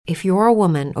If you're a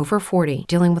woman over 40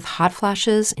 dealing with hot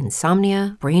flashes,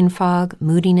 insomnia, brain fog,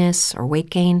 moodiness, or weight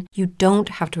gain, you don't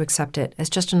have to accept it as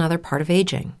just another part of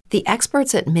aging. The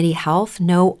experts at MIDI Health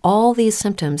know all these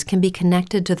symptoms can be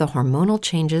connected to the hormonal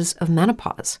changes of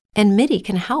menopause. And MIDI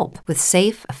can help with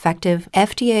safe, effective,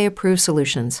 FDA-approved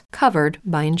solutions covered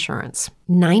by insurance.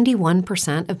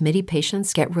 91% of MIDI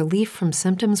patients get relief from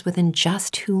symptoms within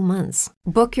just 2 months.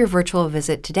 Book your virtual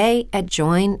visit today at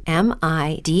joinmidi.com.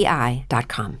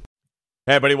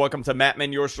 Hey everybody, welcome to Matt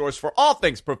Men, your source for all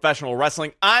things professional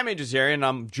wrestling. I'm AJ Zarian, and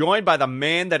I'm joined by the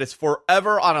man that is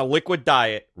forever on a liquid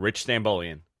diet, Rich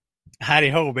Stambolian. Howdy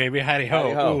ho, baby, howdy ho.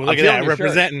 Howdy ho. Ooh, look at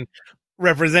that,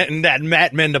 representing that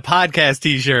Matt Men the podcast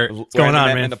t-shirt. What's going on,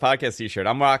 Matt man? Men the podcast t-shirt.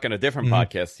 I'm rocking a different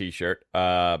podcast t-shirt.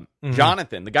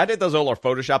 Jonathan, the guy that does all our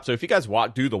Photoshop. So if you guys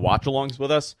do the watch-alongs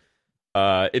with us,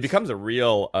 it becomes a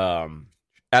real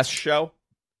S show.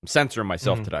 I'm censoring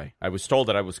myself today. I was told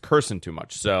that I was cursing too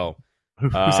much, so I'm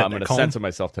going to censor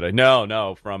myself today.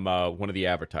 No, from one of the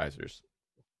advertisers,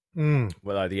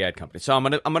 well, the ad company. So I'm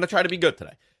gonna try to be good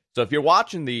today. So if you're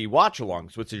watching the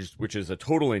watch-alongs, which is a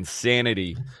total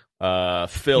insanity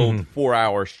filled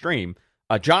 4-hour stream,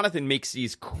 Jonathan makes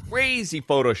these crazy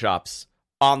photoshops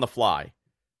on the fly.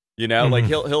 You know, like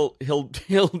he'll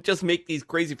just make these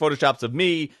crazy photoshops of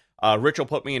me. Rich will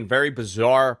put me in very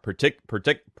bizarre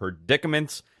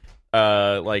predicaments,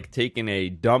 like taking a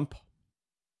dump.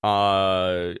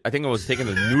 I think I was taking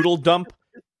a noodle dump,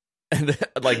 and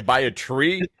like by a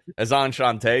tree as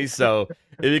Enchante. So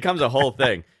it becomes a whole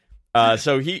thing.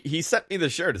 So he sent me the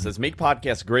shirt. It says "Make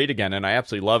podcasts great again," and I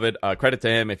absolutely love it. Credit to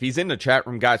him. If he's in the chat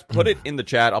room, guys, put it in the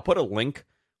chat. I'll put a link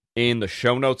in the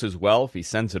show notes as well if he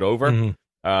sends it over.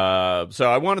 So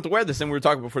I wanted to wear this, and we were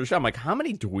talking before the show. I'm like, how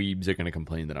many dweebs are going to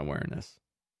complain that I'm wearing this?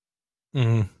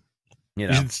 You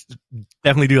know, you should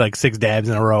definitely do like 6 dabs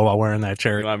in a row while wearing that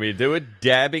shirt. You want me to do it?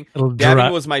 Dabbing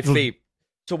was my fave.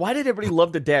 So why did everybody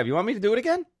love the dab? You want me to do it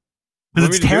again?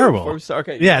 Because it's terrible.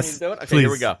 Okay. Yes. Do it? Okay, please.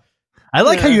 here we go. I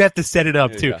like how you have to set it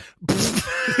up too. There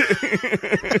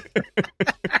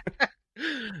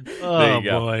you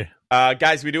go. Boy.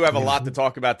 Guys, we do have a lot to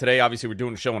talk about today. Obviously, we're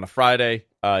doing a show on a Friday,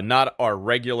 not our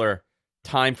regular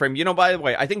time frame. You know, by the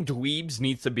way, I think dweebs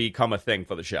needs to become a thing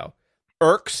for the show.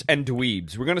 Irks and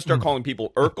dweebs. We're going to start calling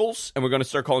people Urkels, and we're going to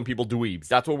start calling people dweebs.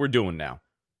 That's what we're doing now.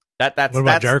 That's the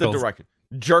direction.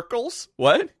 Jerkles?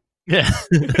 What? Yeah.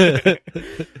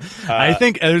 I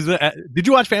think did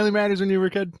you watch Family Matters when you were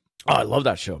a kid? Oh, I love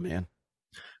that show, man.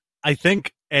 I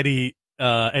think Eddie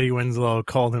Winslow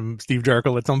called him Steve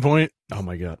Jerkle at some point. Oh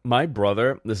my god, my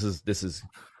brother. This is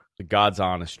the God's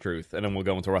honest truth, and then we'll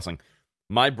go into wrestling.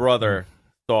 My brother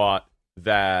thought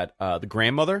that the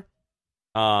grandmother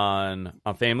on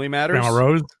Family Matters, Grandma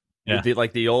Rose,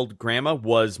 like the old grandma,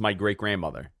 was my great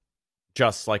grandmother,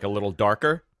 just like a little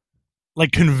darker.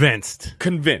 Like convinced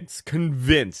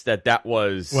that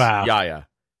was Yaya.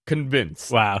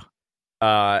 Convinced. Wow.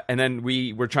 And then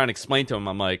we were trying to explain to him,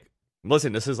 I'm like,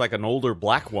 listen, this is like an older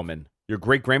black woman. Your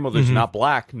great grandmother's not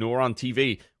black, nor on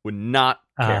TV, would not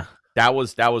care. That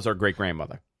was our great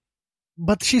grandmother.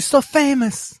 But she's so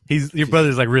famous. Your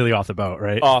brother's like really off the boat,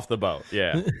 right? Off the boat,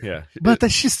 yeah. But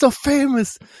she's so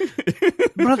famous.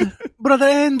 brother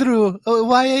Andrew,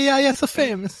 why is Yaya so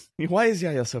famous? Why is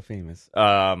Yaya so famous?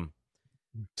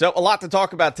 So a lot to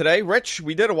talk about today. Rich,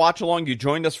 we did a watch along. You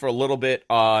joined us for a little bit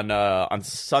on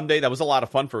Sunday. That was a lot of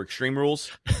fun for Extreme Rules.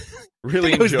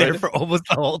 Really enjoyed it. I was there for almost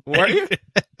the whole thing. Were you?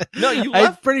 No, you left.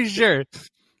 I'm pretty sure.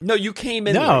 No, you came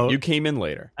in. No, you came in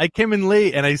later. I came in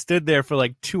late, and I stood there for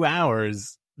like 2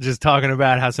 hours just talking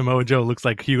about how Samoa Joe looks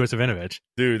like Hugo Savinovich.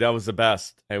 Dude, that was the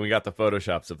best. And we got the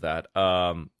photoshops of that.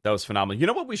 That was phenomenal. You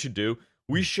know what we should do?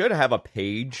 We should have a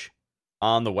page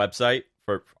on the website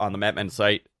on the Matt Men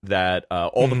site that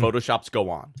all the photoshops go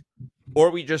on, or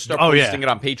we just start posting it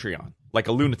on Patreon like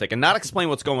a lunatic and not explain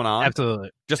what's going on. Absolutely,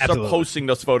 just start posting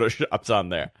those photoshops on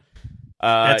there.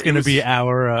 That's going to be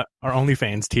our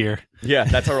OnlyFans tier. Yeah,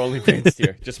 that's our OnlyFans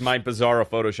tier. Just my bizarro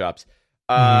photoshops.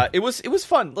 It was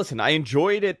fun. Listen, I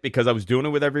enjoyed it because I was doing it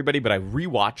with everybody, but I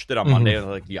rewatched it on Monday and I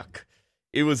was like, yuck.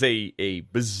 It was a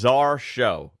bizarre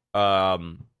show,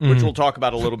 which we'll talk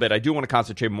about a little bit. I do want to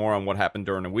concentrate more on what happened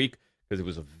during the week, because it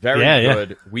was a very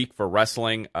good week for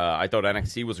wrestling. I thought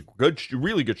NXT was a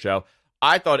really good show.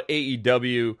 I thought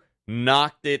AEW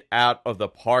knocked it out of the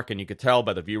park, and you could tell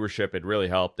by the viewership. It really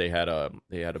helped. They had a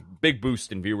big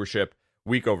boost in viewership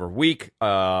week over week.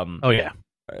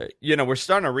 You know, we're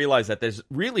starting to realize that there's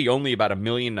really only about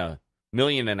 1.5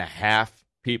 million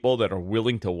people that are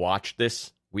willing to watch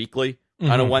this weekly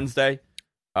on a Wednesday.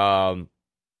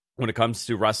 When it comes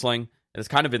to wrestling. And it's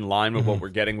kind of in line with what we're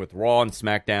getting with Raw and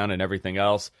SmackDown and everything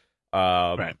else.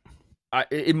 Right.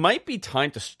 it might be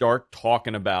time to start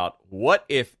talking about what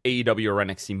if AEW or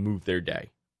NXT move their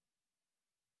day.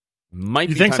 Might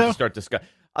be time to start discussing.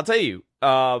 I'll tell you,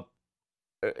 I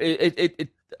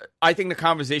think the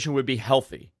conversation would be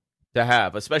healthy to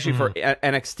have, especially for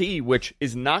NXT, which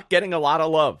is not getting a lot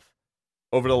of love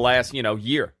over the last,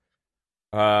 year.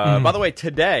 By the way,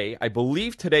 I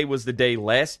believe today was the day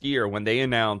last year when they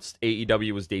announced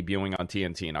AEW was debuting on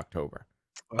TNT in October.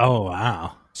 Oh,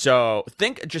 wow. So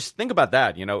think about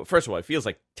that. First of all, it feels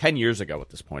like 10 years ago at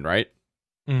this point, right?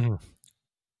 Mm-hmm.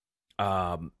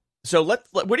 So where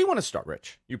do you want to start,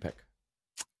 Rich? You pick.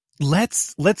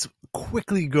 Let's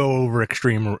quickly go over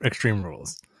Extreme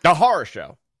Rules. The horror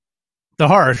show.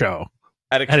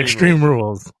 At Extreme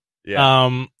Rules.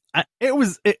 Yeah. It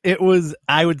was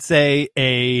I would say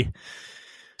a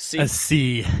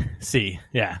C. C.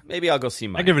 Yeah. Maybe I'll go C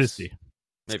minus. I'll give it a C.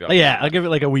 Maybe I'll give it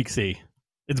like a weak C.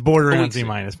 It's bordering on C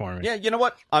minus for me. Yeah, you know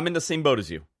what? I'm in the same boat as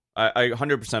you. I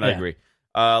 100% agree.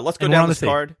 Let's go down this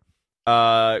card.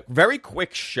 Very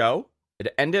quick show.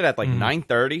 It ended at like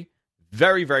 9:30.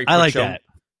 Very, very quick I like show. that.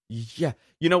 Yeah.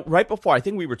 Right before, I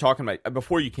think we were talking about,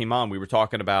 before you came on, we were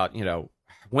talking about,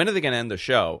 when are they going to end the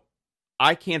show?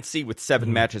 I can't see with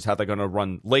 7 matches how they're going to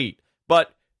run late.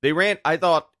 But they ran, I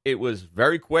thought it was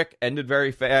very quick, ended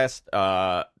very fast.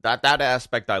 That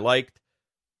aspect I liked.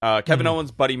 Kevin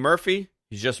Owens, Buddy Murphy.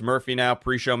 He's just Murphy now,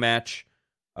 pre-show match.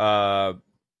 I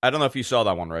don't know if you saw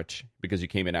that one, Rich, because you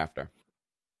came in after.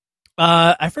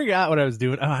 I forgot what I was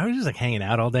doing. Oh, I was just like hanging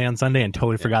out all day on Sunday and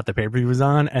totally forgot the pay-per-view was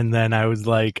on. And then I was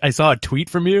like, I saw a tweet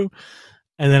from you,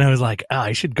 and then I was like, oh,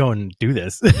 I should go and do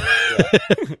this.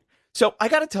 So I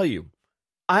got to tell you,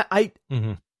 I'm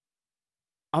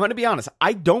going to be honest.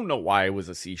 I don't know why it was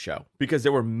a C show, because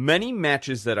there were many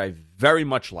matches that I very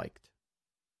much liked.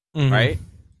 Right?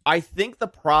 I think the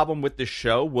problem with this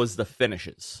show was the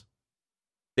finishes.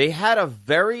 They had a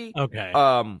very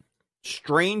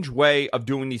strange way of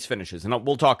doing these finishes, and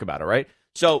we'll talk about it, right?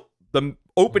 So the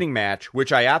opening match,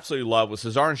 which I absolutely love, was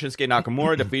Cesaro and Shinsuke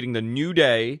Nakamura defeating the New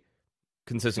Day,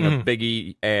 consisting of Big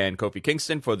E and Kofi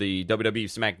Kingston, for the WWE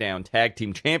SmackDown Tag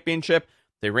Team Championship.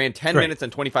 They ran 10 minutes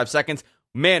and 25 seconds.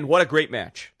 Man, what a great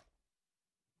match.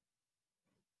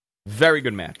 Very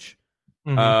good match.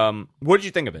 What did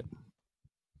you think of it?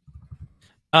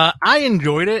 I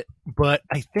enjoyed it, but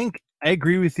I think I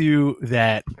agree with you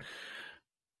that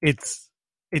it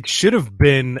should have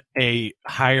been a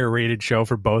higher rated show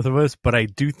for both of us, but I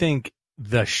do think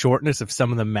the shortness of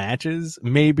some of the matches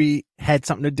maybe had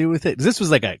something to do with it. This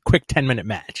was like a quick 10-minute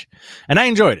match, and I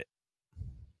enjoyed it.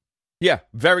 Yeah,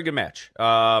 very good match.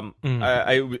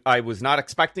 I was not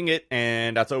expecting it,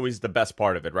 and that's always the best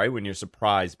part of it, right? When you're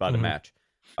surprised by the match.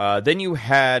 Then you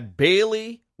had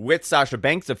Bayley with Sasha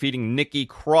Banks defeating Nikki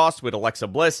Cross with Alexa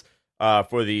Bliss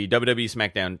for the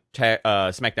WWE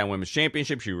SmackDown Women's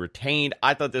Championship. She retained.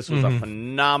 I thought this was a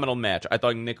phenomenal match. I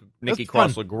thought Nikki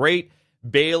Cross looked great.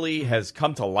 Bayley has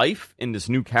come to life in this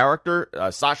new character.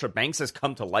 Sasha Banks has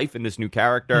come to life in this new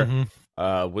character.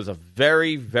 Was a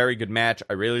very, very good match.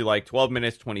 I really liked 12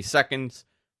 minutes, 20 seconds.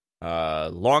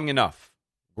 Long enough.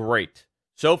 Great.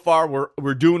 So far,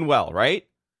 we're doing well, right?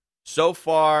 So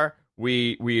far,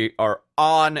 we are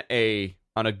on a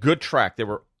good track.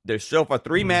 There's so far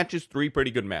 3 matches, 3 pretty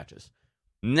good matches.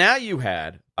 Now you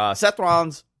had Seth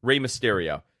Rollins, Rey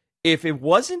Mysterio. If it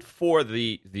wasn't for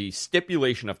the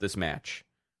stipulation of this match,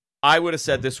 I would have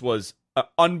said this was an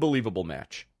unbelievable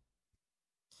match.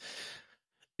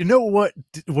 You know what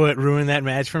ruined that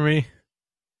match for me?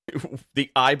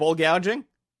 The eyeball gouging?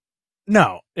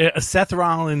 No, Seth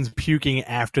Rollins puking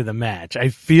after the match. I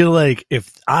feel like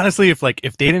if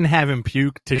they didn't have him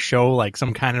puke to show like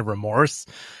some kind of remorse,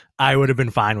 I would have been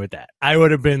fine with that. I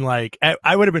would have been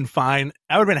fine.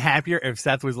 I would have been happier if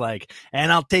Seth was like,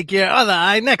 and I'll take your other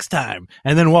eye next time,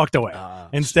 and then walked away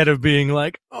instead of being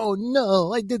like, oh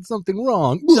no, I did something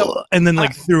wrong. And then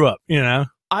threw up,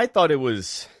 I thought it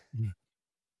was,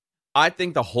 I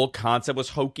think the whole concept was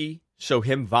hokey. So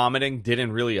him vomiting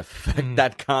didn't really affect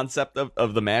that concept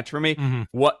of the match for me.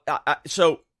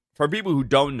 So for people who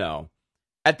don't know,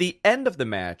 at the end of the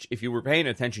match, if you were paying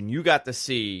attention, you got to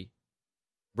see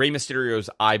Rey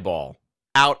Mysterio's eyeball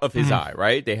out of his eye,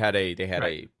 right? They had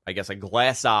a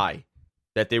glass eye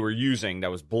that they were using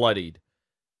that was bloodied.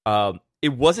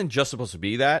 It wasn't just supposed to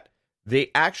be that.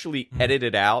 They actually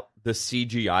edited out the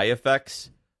CGI effects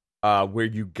where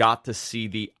you got to see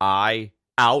the eye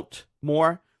out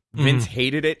more. Vince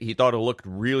hated it. He thought it looked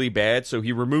really bad, so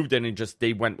he removed it and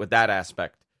they went with that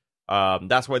aspect.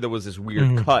 That's why there was this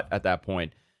weird cut at that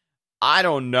point. I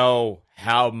don't know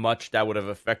how much that would have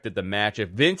affected the match. If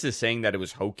Vince is saying that it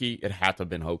was hokey, it had to have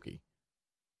been hokey.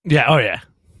 Yeah, oh yeah.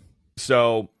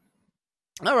 So,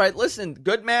 all right, listen,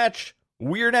 good match,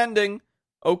 weird ending.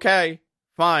 Okay,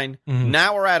 fine.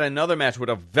 Now we're at another match with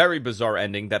a very bizarre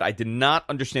ending that I did not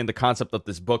understand the concept of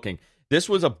this booking. This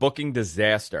was a booking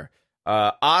disaster.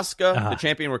 Asuka, the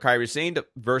champion with Kairi Sane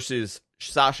versus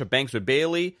Sasha Banks with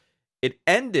Bayley. It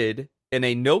ended in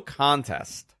a no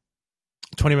contest.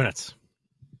 20 minutes.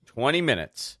 20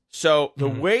 minutes. So the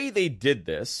way they did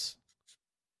this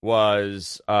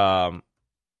was, let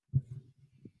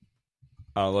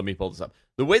me pull this up.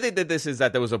 The way they did this is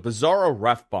that there was a bizarro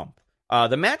ref bump.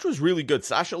 The match was really good.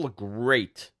 Sasha looked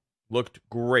great.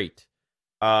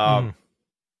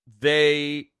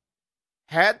 They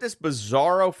had this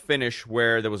bizarro finish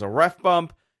where there was a ref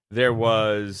bump, there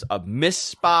was a miss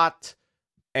spot,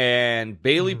 and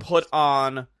Bayley put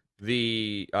on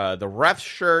the ref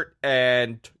shirt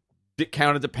and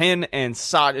counted the pin, and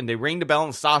they rang the bell,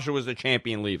 and Sasha was the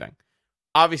champion leaving.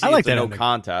 Obviously, it's a no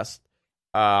contest.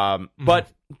 But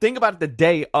think about it the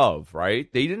day of,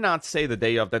 right? They did not say the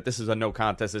day of that this is a no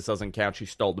contest, this doesn't count, she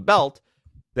stole the belt.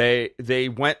 They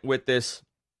went with this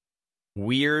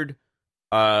weird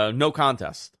no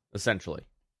contest, essentially,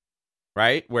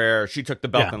 right? Where she took the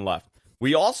belt and left.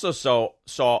 We also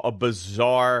saw a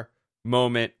bizarre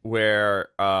moment where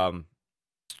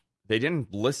they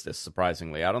didn't list this,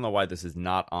 surprisingly. I don't know why this is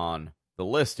not on the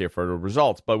list here for the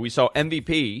results, but we saw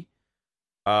MVP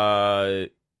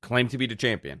claim to be the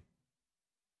champion,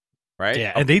 right?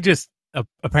 Yeah, and they just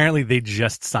apparently they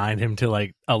just signed him to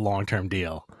like a long-term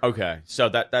deal. Okay, so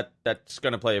that's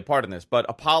going to play a part in this. But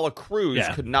Apollo Crews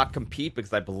could not compete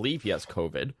because I believe he has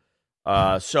COVID.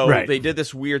 So they did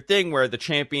this weird thing where the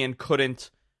champion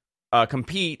couldn't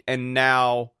compete, and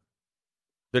now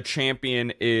the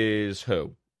champion is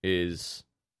who? Who's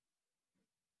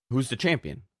the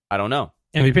champion? I don't know.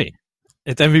 MVP.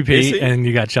 It's MVP, and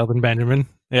you got Shelton Benjamin.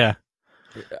 Yeah.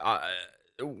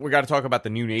 We got to talk about the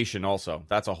new nation also.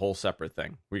 That's a whole separate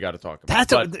thing we got to talk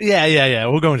about. Yeah.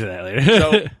 We'll go into that later.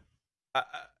 So,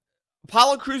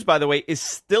 Apollo Crews, by the way, is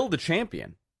still the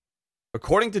champion.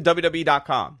 According to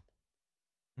WWE.com,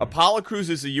 Apollo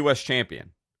Crews is the U.S. champion.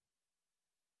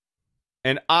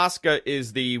 And Asuka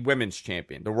is the women's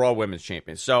champion, the Raw women's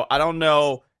champion. So, I don't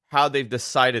know how they've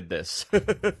decided this.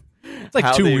 It's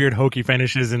like two weird hokey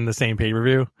finishes in the same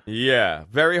pay-per-view. Yeah,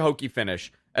 very hokey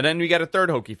finish. And then we got a third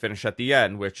hokey finish at the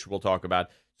end, which we'll talk about.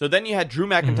 So then you had Drew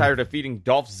McIntyre defeating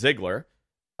Dolph Ziggler.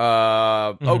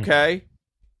 Okay.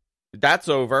 That's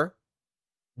over.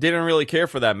 Didn't really care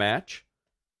for that match.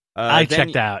 I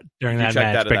checked out during that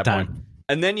match big time. Point.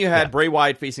 And then you had Bray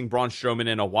Wyatt facing Braun Strowman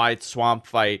in a Wyatt Swamp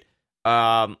fight.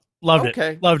 Loved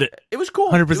it. It was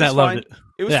cool. 100% loved it.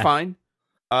 It was fine.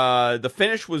 The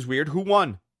finish was weird. Who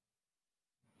won?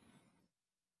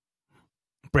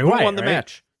 Bray Wyatt won the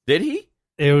match? Did he?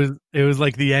 It was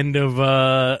like the end of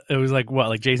it was like what,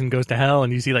 like Jason Goes to Hell,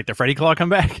 and you see like the Freddy Claw come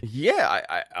back. Yeah,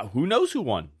 I who knows who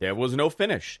won? There was no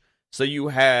finish, so you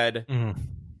had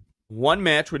one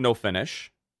match with no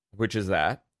finish, which is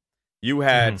that you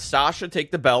had Sasha take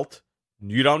the belt.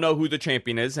 You don't know who the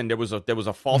champion is, and there was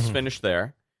a false finish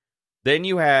there. Then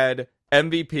you had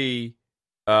MVP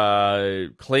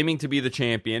claiming to be the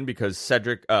champion because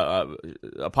Cedric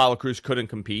Apollo Crews couldn't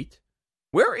compete.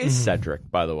 Where is Cedric,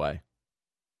 by the way?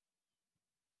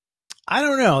 I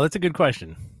don't know. That's a good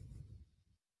question.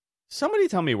 Somebody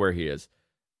tell me where he is.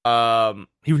 He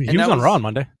was on Raw on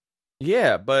Monday.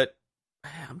 Yeah, but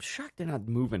I'm shocked they're not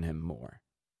moving him more,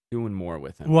 doing more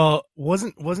with him. Well,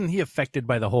 wasn't he affected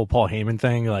by the whole Paul Heyman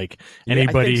thing? Like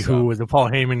anybody who was a Paul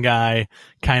Heyman guy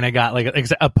kind of got like,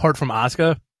 apart from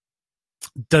Asuka,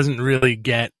 doesn't really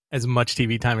get as much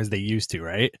TV time as they used to,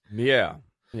 right? Yeah.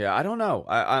 I don't know.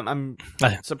 I'm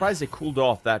surprised they cooled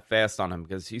off that fast on him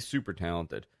because he's super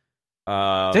talented.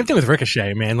 Same thing with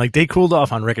Ricochet, man. Like they cooled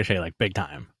off on Ricochet like big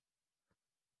time.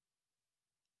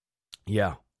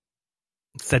 Yeah,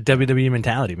 it's that WWE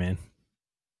mentality, man.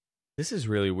 This is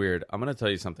really weird. I'm gonna tell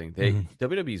you something.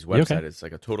 WWE's website is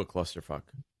like a total clusterfuck.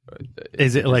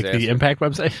 Is it like the Impact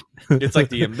website? It's like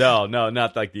the no,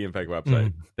 not like the Impact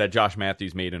website that Josh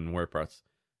Matthews made in WordPress.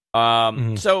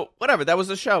 So whatever. That was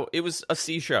a show. It was a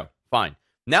C show. Fine.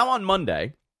 Now on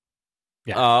Monday,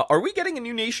 are we getting a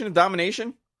new Nation of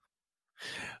Domination?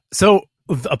 So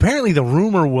apparently the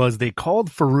rumor was they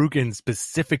called Farouk in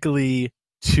specifically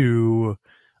to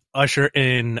usher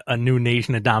in a new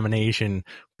Nation of Domination,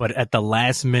 but at the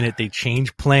last minute they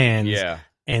changed plans. Yeah.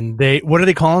 And what are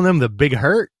they calling them? The Big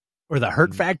Hurt or the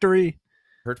Hurt Factory?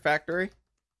 Hurt Factory?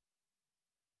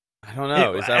 I don't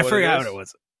know. Is that I forgot what it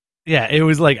was. Yeah, it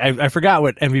was like I forgot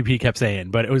what MVP kept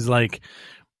saying, but it was like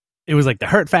the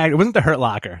Hurt Factory. It wasn't the Hurt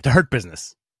Locker, the Hurt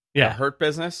Business. Yeah, the Hurt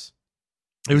Business.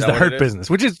 It was the Hurt Business,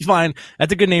 which is fine.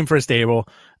 That's a good name for a stable.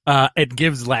 It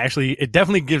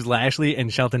definitely gives Lashley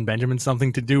and Shelton Benjamin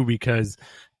something to do, because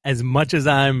as much as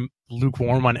I'm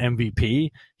lukewarm on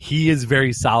MVP, he is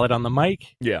very solid on the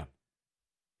mic. Yeah.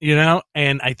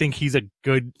 And I think he's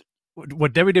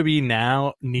what WWE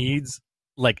now needs,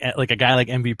 like a guy like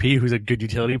MVP who's a good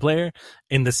utility player,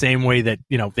 in the same way that,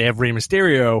 they have Rey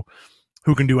Mysterio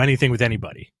who can do anything with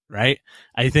anybody, right?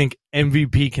 I think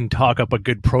MVP can talk up a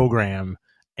good program,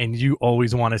 and you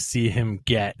always want to see him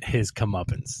get his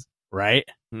comeuppance, right?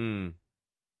 Yeah,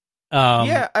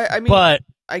 I mean, but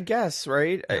I guess,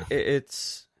 right?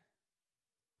 It's,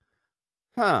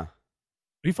 Are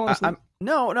you falling asleep?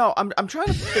 No, I'm trying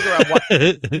to figure out what.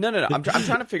 No. I'm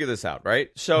trying to figure this out, right?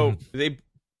 So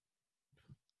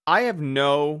I have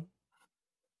no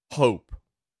hope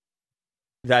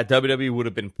that WWE would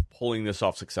have been pulling this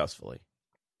off successfully.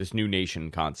 This New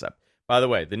Nation concept. By the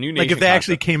way, the New Nation. Like if they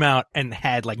actually came out and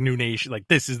had like New Nation, like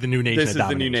this is the New Nation. This is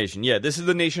the New Nation. Yeah, this is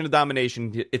the Nation of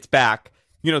Domination. It's back.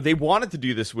 They wanted to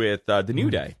do this with the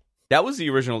New Day. That was the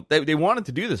original. They wanted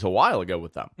to do this a while ago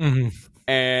with them,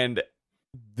 and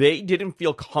they didn't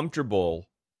feel comfortable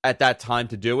at that time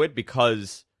to do it,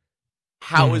 because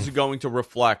how is it going to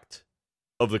reflect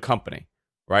of the company,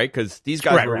 right? Because these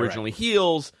guys were originally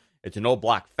heels. It's an old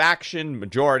black faction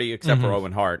majority, except for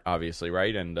Owen Hart, obviously,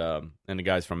 right? And the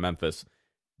guys from Memphis.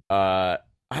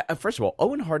 First of all,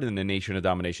 Owen Hart in the Nation of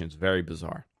Domination is very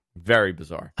bizarre. Very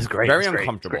bizarre. It's great. Very it's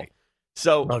uncomfortable. Great.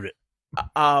 So, loved it.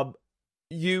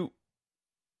 You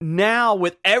now,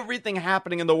 with everything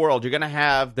happening in the world, you're going to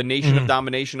have the Nation of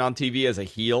Domination on TV as a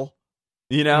heel.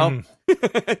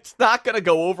 It's not going to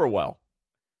go over well.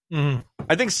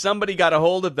 I think somebody got a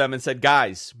hold of them and said,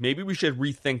 guys, maybe we should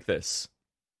rethink this.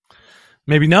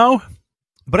 Maybe no,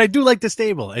 but I do like the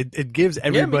stable. It gives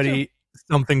everybody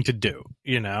something to do,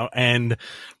 and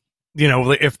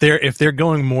if they're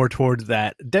going more towards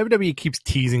that, WWE keeps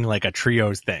teasing like a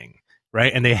trios thing,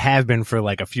 right? And they have been for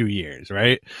like a few years,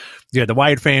 right? You had the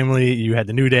Wyatt family, you had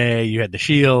the New Day, you had the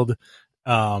Shield,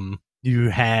 you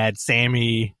had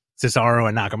Sammy, Cesaro,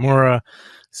 and Nakamura.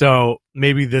 So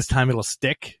maybe this time it'll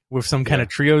stick with some kind of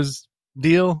trios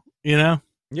deal, Yeah,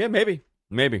 maybe.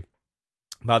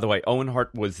 By the way, Owen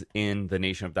Hart was in the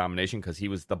Nation of Domination because he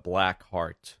was the Black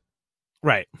Heart.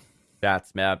 Right.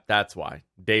 That's why.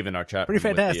 Dave in our chat. Pretty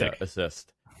fantastic. With the,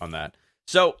 assist on that.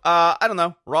 So, I don't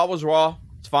know. Raw was Raw.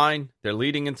 It's fine. They're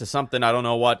leading into something. I don't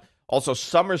know what. Also,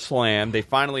 SummerSlam, they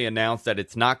finally announced that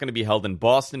it's not going to be held in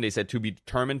Boston. They said to be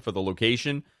determined for the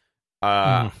location.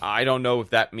 I don't know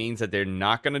if that means that they're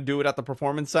not going to do it at the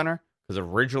Performance Center, because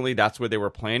originally that's where they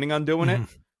were planning on doing it,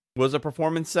 was a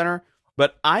Performance Center.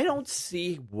 But I don't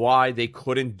see why they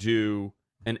couldn't do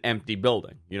an empty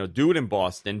building. Do it in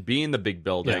Boston, be in the big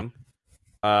building.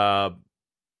 Attempt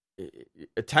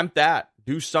that.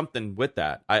 Do something with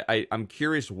that. I'm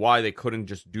curious why they couldn't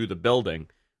just do the building.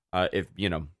 If,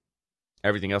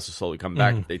 everything else is slowly coming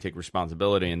back. If they take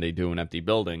responsibility and they do an empty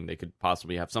building, they could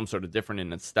possibly have some sort of different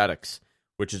in aesthetics,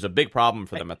 which is a big problem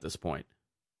for them at this point.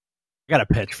 I got a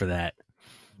pitch for that.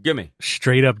 Give me.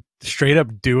 Straight up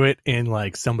do it in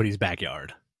like somebody's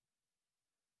backyard.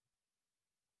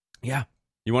 Yeah.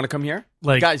 You want to come here?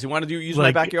 Like, guys, you want to use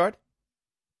my backyard?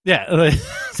 Yeah.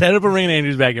 Set up a ring in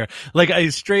Andrew's backyard. Like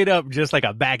a straight up just like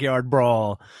a backyard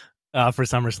brawl for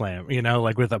SummerSlam,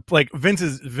 like with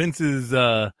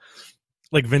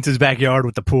Vince's backyard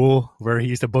with the pool where he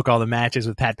used to book all the matches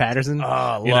with Pat Patterson.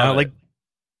 Oh, love it.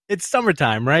 It's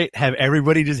summertime, right? Have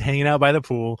everybody just hanging out by the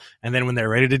pool, and then when they're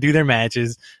ready to do their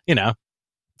matches,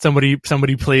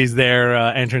 somebody plays their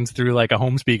entrance through like a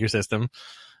home speaker system,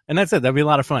 and that's it. That'd be a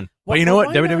lot of fun. But you know what?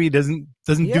 WWE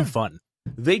doesn't do fun.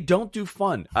 They don't do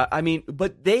fun. I mean,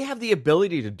 but they have the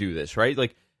ability to do this, right?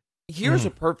 Like, here's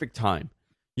a perfect time.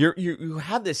 You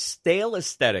have this stale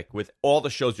aesthetic with all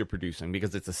the shows you're producing,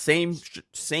 because it's the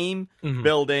same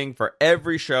building for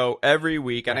every show every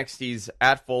week. Right. NXT's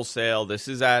at Full Sail. This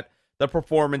is at the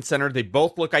Performance Center. They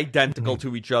both look identical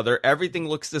to each other. Everything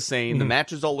looks the same. The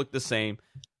matches all look the same.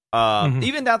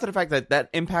 Even down to the fact that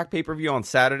Impact pay-per-view on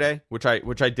Saturday, which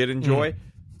I did enjoy,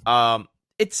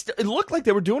 it looked like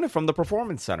they were doing it from the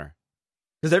Performance Center,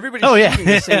 because everybody's shooting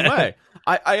the same way.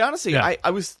 I honestly, I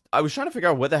was trying to figure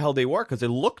out where the hell they were, because it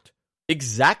looked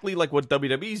exactly like what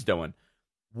WWE's doing.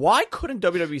 Why couldn't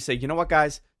WWE say, you know what,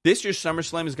 guys, this year's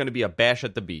SummerSlam is going to be a bash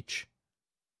at the beach?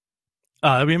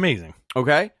 That'd be amazing.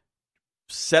 Okay,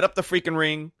 set up the freaking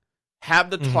ring, have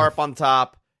the tarp on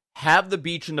top, have the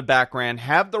beach in the background,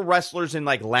 have the wrestlers in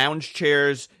like lounge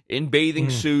chairs in bathing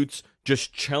suits,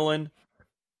 just chilling.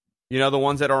 The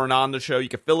ones that aren't on the show, you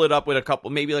can fill it up with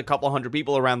maybe a couple hundred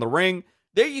people around the ring.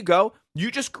 There you go.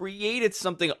 You just created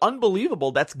something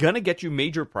unbelievable that's going to get you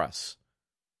major press.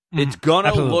 It's going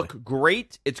to look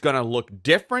great. It's going to look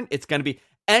different. It's going to be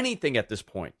anything at this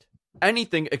point.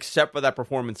 Anything except for that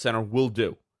Performance Center will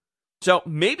do. So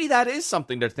maybe that is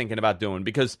something they're thinking about doing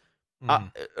because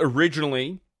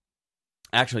originally,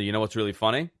 actually, you know what's really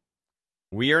funny?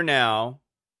 We are now,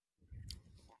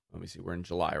 let me see, we're in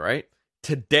July, right?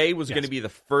 Today was going to be the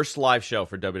first live show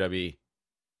for WWE.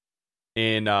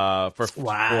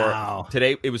 For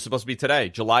today, it was supposed to be today.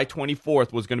 July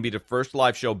 24th was going to be the first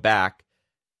live show back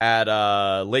at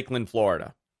Lakeland,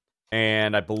 Florida.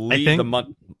 And I believe the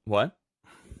month... What?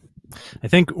 I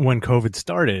think when COVID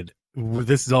started,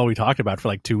 this is all we talked about for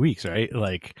like 2 weeks, right?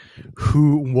 Like,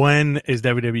 when is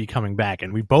WWE coming back?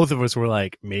 And both of us were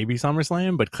like, maybe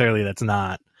SummerSlam, but clearly that's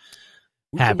not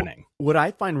happening. What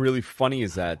I find really funny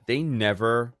is that I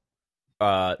never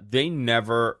heard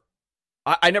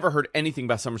anything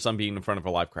about SummerSlam being in front of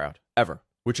a live crowd, ever,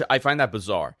 which I find that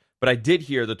bizarre. But I did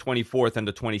hear the 24th and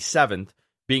the 27th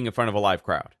being in front of a live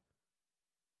crowd.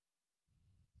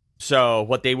 So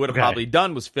what they would have probably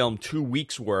done was film 2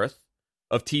 weeks worth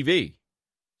of TV.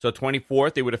 So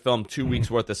 24th, they would have filmed 2 weeks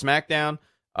worth of SmackDown,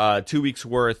 2 weeks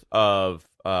worth of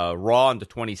Raw on the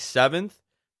 27th.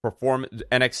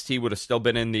 NXT would have still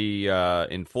been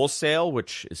in Full Sail,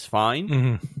 which is fine.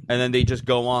 And then they just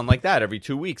go on like that every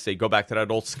 2 weeks. They go back to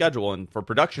that old schedule, and for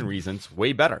production reasons,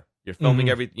 way better. You're filming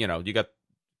you got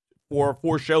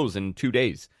four shows in 2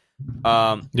 days.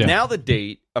 Now the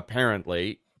date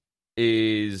apparently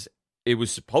it was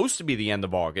supposed to be the end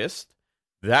of August.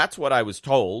 That's what I was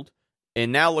told,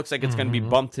 and now looks like it's going to be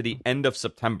bumped to the end of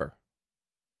September.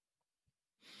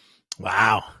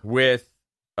 Wow. With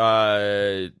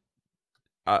I'm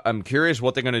curious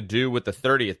what they're going to do with the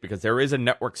 30th, because there is a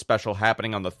network special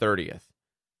happening on the 30th,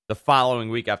 the following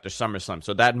week after SummerSlam.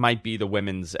 So that might be the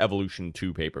Women's Evolution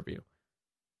 2 pay-per-view.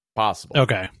 Possible.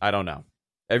 Okay. I don't know.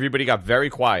 Everybody got very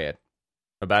quiet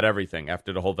about everything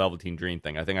after the whole Velveteen Dream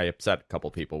thing. I think I upset a couple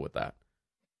people with that.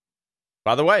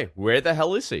 By the way, where the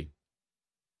hell is he?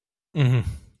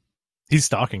 He's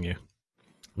stalking you.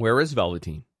 Where is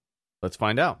Velveteen? Let's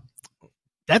find out.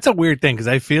 That's a weird thing, because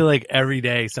I feel like every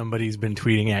day somebody's been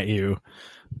tweeting at you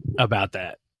about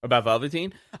that. About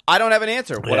Velveteen? I don't have an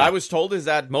answer. What I was told is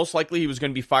that most likely he was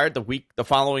going to be fired the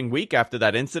following week after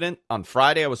that incident. On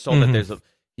Friday, I was told that there's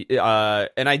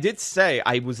and I did say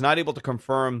I was not able to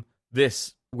confirm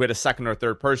this with a second or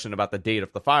third person about the date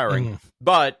of the firing,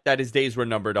 but that his days were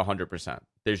numbered 100%.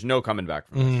 There's no coming back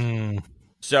from this.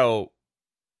 So,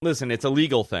 listen, it's a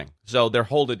legal thing. So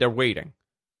they're waiting.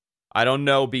 I don't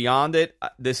know beyond it.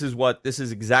 This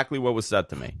is exactly what was said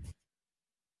to me.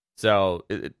 So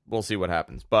we'll see what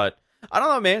happens. But I don't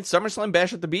know, man. SummerSlam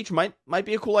Bash at the Beach might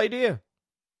be a cool idea.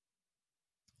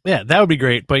 Yeah, that would be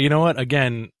great. But you know what?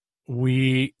 Again,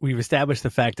 we've established the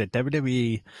fact that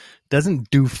WWE doesn't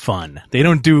do fun. They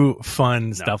don't do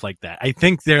fun stuff like that. I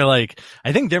think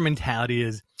their mentality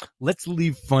is, let's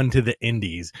leave fun to the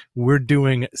indies. We're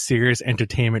doing serious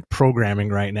entertainment programming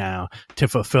right now to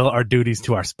fulfill our duties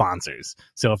to our sponsors.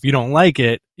 So if you don't like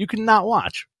it, you can not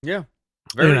watch. Yeah.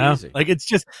 Very easy. Like,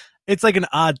 it's like an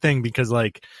odd thing, because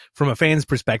like from a fan's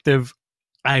perspective,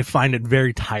 I find it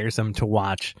very tiresome to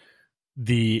watch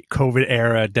the COVID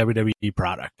era WWE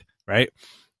product, right?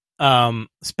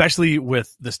 Especially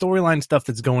with the storyline stuff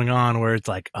that's going on, where it's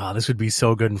like, oh, this would be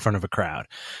so good in front of a crowd.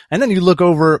 And then you look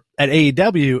over at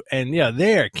AEW and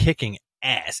they're kicking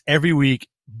ass every week.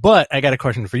 But I got a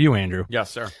question for you, Andrew. Yes,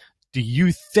 sir. Do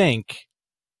you think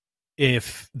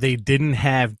if they didn't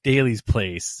have Daly's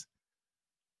Place,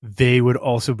 they would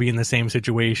also be in the same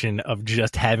situation of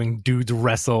just having dudes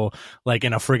wrestle like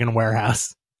in a friggin'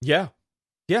 warehouse? Yeah.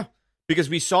 Yeah. Because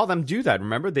we saw them do that.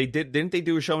 Remember? Didn't they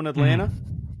do a show in Atlanta?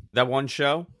 That one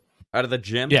show out of the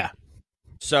gym? Yeah.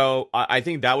 So I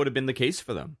think that would have been the case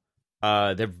for them.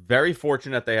 They're very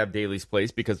fortunate they have Daly's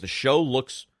Place, because the show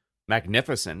looks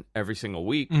magnificent every single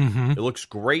week. It looks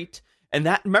great. And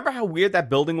remember how weird that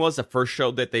building was, the first show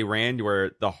that they ran,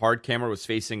 where the hard camera was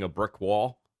facing a brick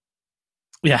wall?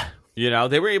 Yeah.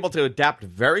 They were able to adapt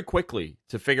very quickly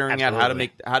to figuring out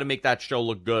how to make that show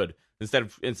look good. Instead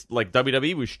of, it's like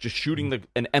WWE was just shooting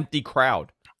an empty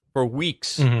crowd for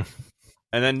weeks. And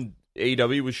then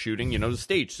AEW was shooting, the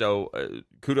stage. So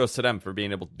kudos to them for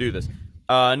being able to do this.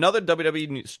 Another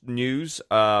WWE news.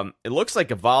 It looks like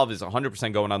Evolve is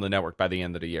 100% going on the network by the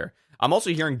end of the year. I'm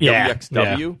also hearing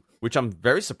WXW, which I'm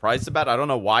very surprised about. I don't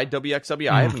know why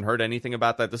WXW. I haven't heard anything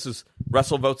about that. This is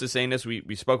WrestleVotes is saying this.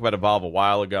 We spoke about Evolve a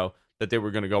while ago, that they were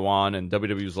going to go on, and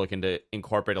WWE was looking to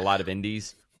incorporate a lot of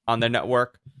indies on their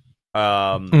network.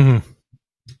 I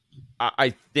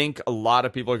think a lot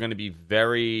of people are going to be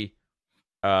very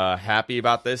happy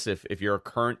about this if you're a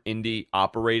current indie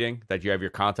operating, that you have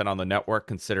your content on the network,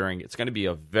 considering it's going to be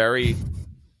a very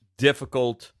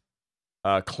difficult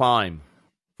climb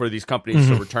for these companies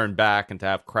to return back and to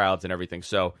have crowds and everything.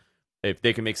 So if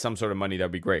they can make some sort of money,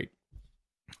 that'd be great.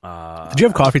 Did you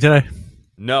have coffee today?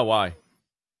 No, why?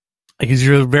 Because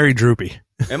you're very droopy.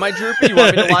 Am I droopy? You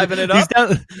want me to liven it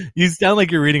up? You sound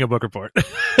like you're reading a book report.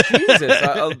 Jesus,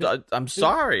 I'm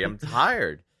sorry. I'm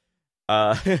tired.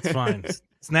 It's fine.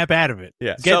 Snap out of it.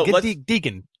 Yeah. Get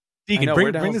Deacon.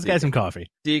 Bring this guy some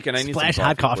coffee. Deacon, I need splash some coffee,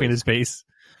 hot coffee please. in his face.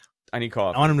 I need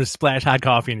coffee. I want him to splash hot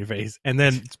coffee in your face and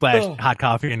then splash hot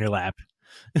coffee in your lap.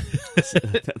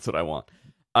 That's what I want.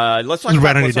 Let's talk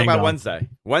about Wednesday.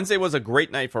 Wednesday was a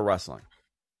great night for wrestling.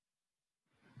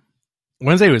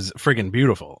 Wednesday was friggin'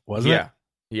 beautiful, wasn't it?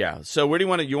 Yeah. So where do you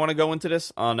want to go into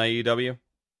this on AEW?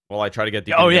 Well, I try to get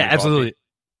the. Oh yeah, absolutely.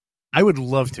 I would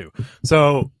love to.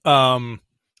 So,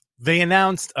 they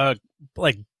announced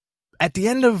like at the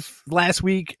end of last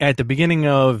week, at the beginning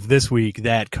of this week,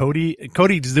 that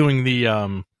Cody's doing the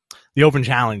open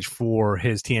challenge for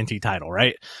his TNT title,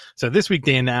 right? So this week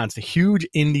they announced a huge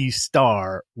indie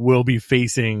star will be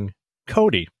facing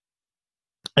Cody.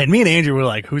 And me and Andrew were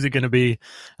like, who's it going to be?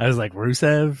 I was like,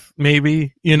 Rusev,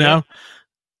 maybe, you know?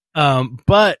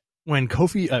 But when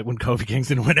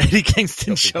Eddie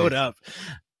Kingston showed up,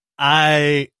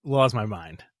 I lost my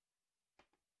mind.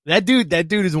 That dude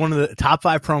is one of the top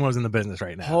 5 promos in the business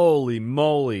right now. Holy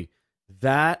moly.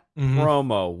 That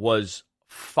promo was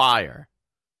fire.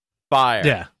 Fire.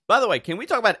 Yeah. By the way, can we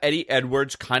talk about Eddie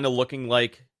Edwards kind of looking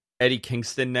like Eddie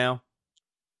Kingston now?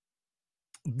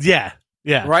 Yeah.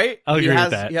 Yeah. Right? I'll agree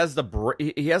with that.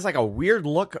 He has like a weird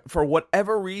look for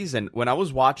whatever reason. When I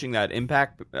was watching that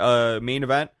Impact main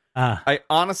event, I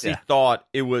honestly thought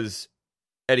it was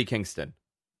Eddie Kingston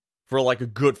for like a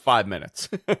good 5 minutes.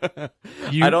 I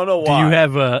don't know why.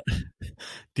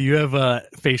 Do you have a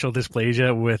facial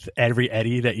dysplasia with every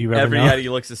Eddie that you've ever known? Every Eddie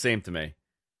looks the same to me.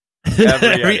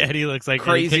 Every Eddie looks like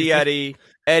Crazy Eddie,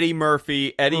 Eddie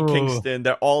Murphy, Eddie Kingston.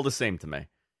 They're all the same to me.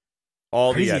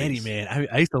 All Crazy the Eddie, man.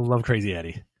 I used to love Crazy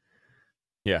Eddie.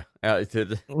 Yeah.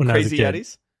 Crazy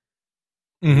Eddies?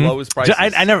 Lowest prices.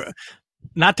 I never,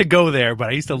 not to go there, but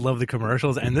I used to love the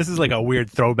commercials, and this is like a weird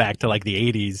throwback to like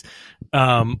the 80s.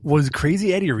 Was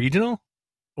Crazy Eddie regional?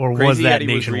 Or Crazy was that Eddie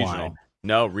nationwide? Was regional.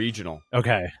 No, regional.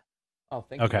 Okay. Oh,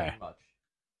 thank you very much.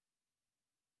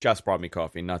 Just brought me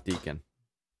coffee, not Deacon.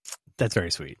 That's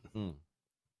very sweet.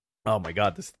 Oh my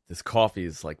God, this coffee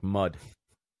is like mud.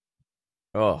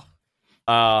 Oh.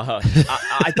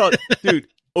 I thought, dude,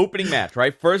 opening match,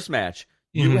 right? First match,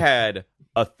 you had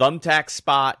a thumbtack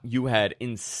spot, you had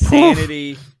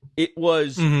insanity. It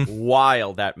was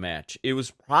wild, that match. It was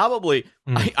probably,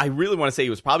 I really want to say it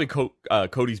was probably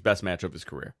Cody's best match of his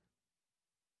career.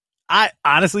 I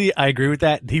agree with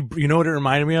that. You know what it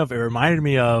reminded me of? It reminded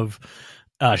me of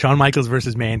Shawn Michaels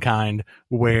versus Mankind,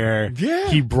 where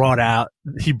he brought out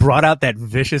that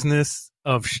viciousness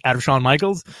out of Shawn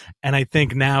Michaels, and I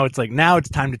think now it's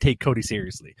time to take Cody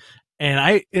seriously.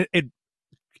 And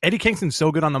Eddie Kingston's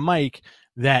so good on the mic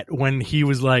that when he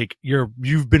was like,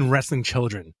 you've been wrestling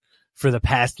children for the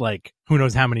past like who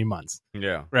knows how many months,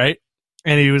 right?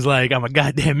 And he was like, I'm a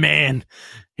goddamn man.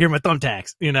 Here are my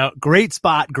thumbtacks. You know, great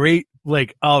spot, great,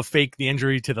 like, I'll fake the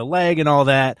injury to the leg and all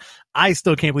that. I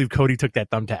still can't believe Cody took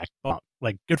that thumbtack.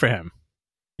 Like, good for him.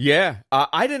 Yeah,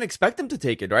 I didn't expect him to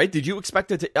take it, right? Did you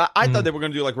expect it to? I thought they were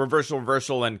going to do like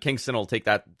reversal, and Kingston will take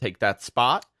that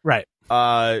spot. Right.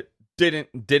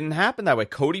 Didn't happen that way.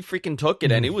 Cody freaking took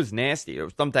it, and it was nasty. There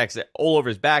was thumbtacks all over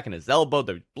his back and his elbow.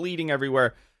 They're bleeding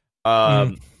everywhere.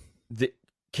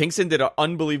 Kingston did an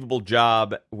unbelievable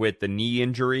job with the knee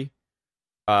injury.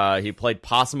 He played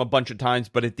possum a bunch of times,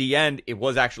 but at the end, it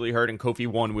was actually hurt, and Kofi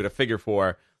won with a figure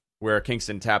 4 where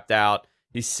Kingston tapped out.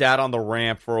 He sat on the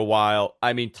ramp for a while.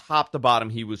 I mean, top to bottom,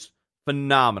 he was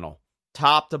phenomenal.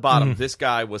 Top to bottom, this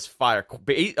guy was fire.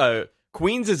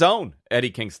 Queens' own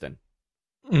Eddie Kingston.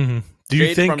 Do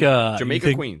you think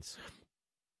Jamaica, Queens?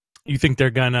 You think they're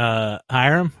gonna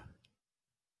hire him?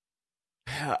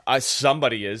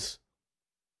 Somebody is.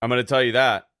 I'm going to tell you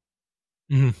that.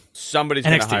 Somebody's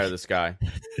going to hire this guy.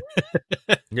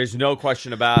 There's no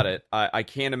question about it. I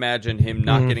can't imagine him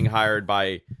not getting hired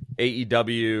by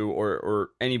AEW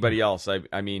or anybody else.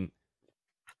 I mean,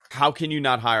 how can you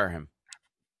not hire him?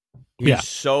 He's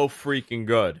so freaking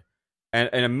good and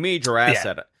a major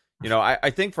asset. Yeah. You know, I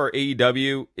think for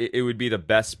AEW, it would be the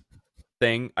best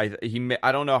thing. I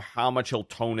don't know how much he'll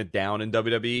tone it down in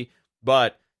WWE,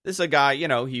 but this is a guy, you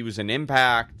know, he was in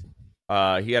Impact.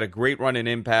 He had a great run in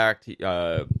Impact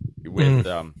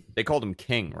with they called him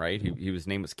King, right? His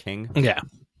name was King. Yeah.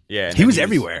 Yeah, and he was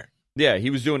everywhere. Yeah, he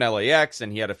was doing LAX,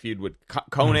 and he had a feud with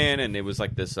Conan, and it was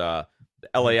like this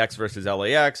LAX versus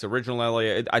LAX, original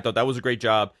LAX. I thought that was a great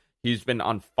job. He's been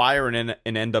on fire in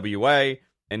NWA,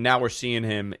 and now we're seeing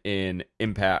him in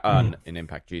Impact,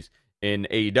 in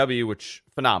AEW, which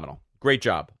phenomenal. Great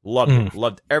job. Loved it.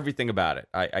 Loved everything about it.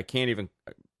 I can't even.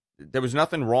 There was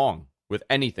nothing wrong with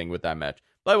anything with that match.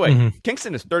 By the way,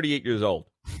 Kingston is 38 years old.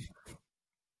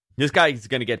 This guy is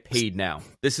going to get paid now.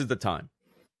 This is the time.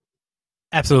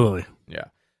 Absolutely. Yeah.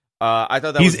 I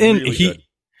thought that was really good.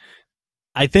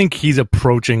 I think he's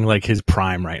approaching like his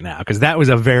prime right now, because that was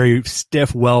a very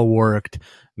stiff, well-worked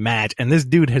match. And this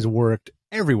dude has worked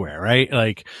everywhere, right?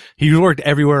 Like, he's worked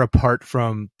everywhere apart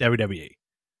from WWE.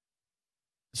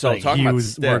 So like, talking about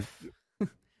stiff.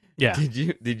 Yeah.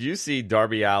 Did you see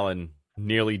Darby Allin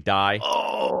nearly die?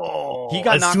 Oh, he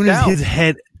got knocked out. As soon as his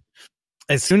head,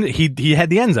 he had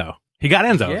the Enzo. He got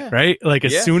Enzo, right? Like,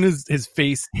 as soon as his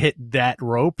face hit that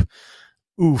rope,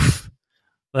 oof.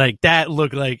 Like, that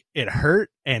looked like it hurt,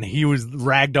 and he was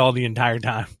ragdolled the entire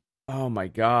time. Oh, my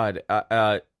God.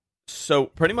 So,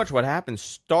 pretty much what happened,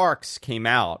 Starks came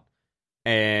out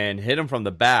and hit him from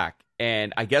the back,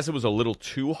 and I guess it was a little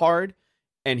too hard,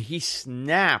 and he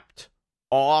snapped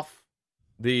off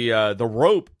the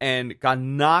rope and got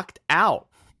knocked out.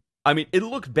 I mean, it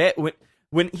looked bad.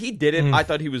 When he did it,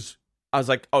 I was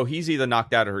like, oh, he's either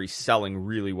knocked out or he's selling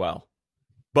really well.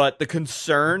 But the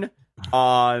concern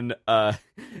on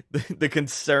the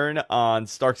concern on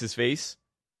Starks' face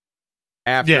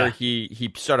after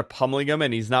he started pummeling him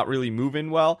and he's not really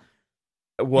moving well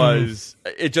was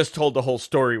it just told the whole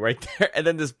story right there. And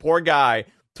then this poor guy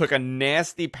took a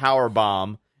nasty power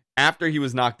bomb after he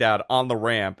was knocked out on the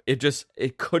ramp.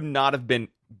 It could not have been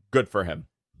good for him.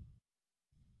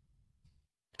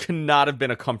 Could not have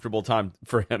been a comfortable time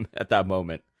for him at that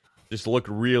moment. Just looked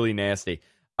really nasty.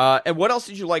 And what else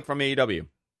did you like from AEW?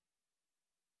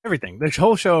 Everything. The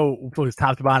whole show was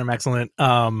top to bottom excellent.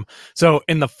 So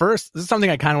in the first, this is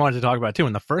something I kind of wanted to talk about too.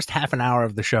 In the first half an hour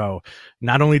of the show,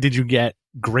 not only did you get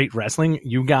great wrestling,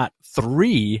 you got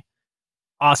 3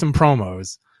 awesome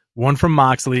promos. One from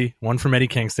Moxley, one from Eddie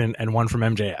Kingston, and one from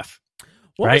MJF.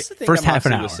 What was the thing first that half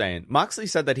Moxley an hour was saying? Moxley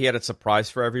said that he had a surprise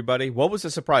for everybody. What was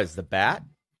the surprise? The bat?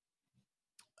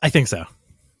 I think so.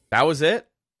 That was it?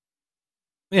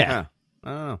 Yeah. I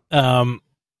don't know.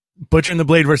 Butcher and the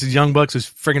Blade versus Young Bucks was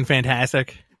friggin'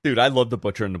 fantastic. Dude, I love the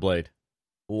Butcher and the Blade.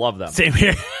 Love them. Same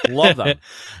here. Love them.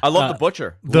 I love the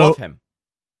Butcher. Love him.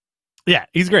 Yeah,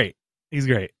 he's great. He's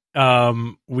great.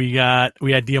 We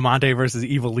had Diamante versus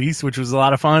Ivelisse, which was a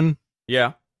lot of fun.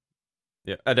 Yeah.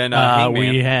 Yeah. And then Hangman.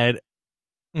 We had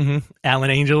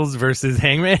Alan Angels versus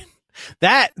Hangman.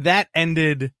 That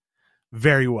ended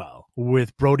very well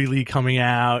with Brody Lee coming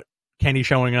out, Kenny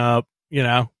showing up,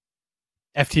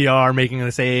 FTR making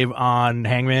the save on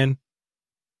Hangman.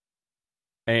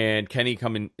 And Kenny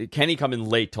coming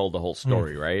late told the whole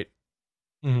story, right?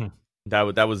 Mm-hmm.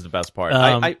 That was the best part.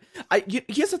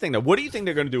 Here's the thing, though. What do you think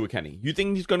they're going to do with Kenny? You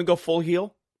think he's going to go full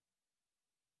heel?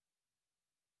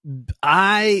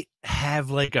 I have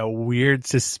like a weird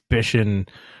suspicion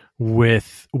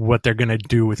with what they're going to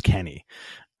do with Kenny.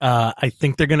 I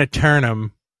think they're going to turn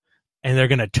him, and they're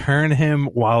going to turn him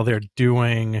while they're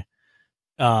doing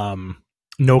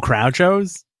no crowd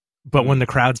shows. But when the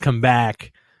crowds come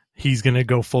back, he's going to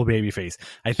go full babyface.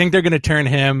 I think they're going to turn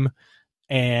him,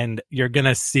 and you're going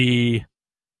to see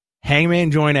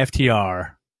Hangman join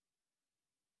FTR.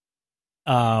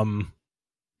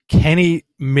 Kenny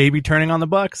maybe turning on the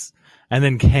Bucks, and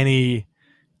then Kenny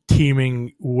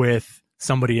teaming with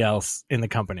somebody else in the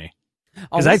company.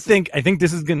 Because I think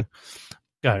this is going to...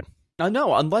 Go ahead.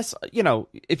 No, unless,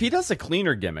 if he does a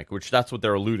cleaner gimmick, which that's what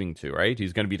they're alluding to, right?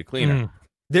 He's going to be the cleaner.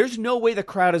 There's no way the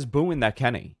crowd is booing that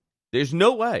Kenny. There's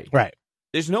no way. Right.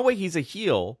 There's no way he's a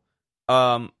heel.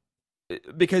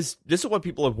 Because this is what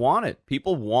people have wanted.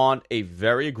 People want a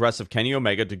very aggressive Kenny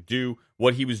Omega to do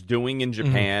what he was doing in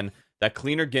Japan. That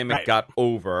cleaner gimmick got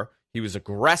over. He was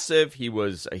aggressive. He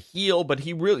was a heel, but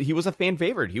he was a fan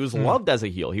favorite. He was loved as a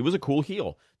heel. He was a cool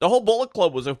heel. The whole Bullet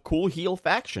Club was a cool heel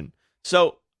faction.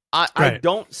 So I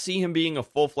don't see him being a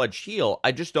full-fledged heel.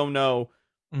 I just don't know.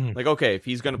 Like, okay, if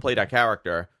he's going to play that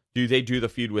character, do they do the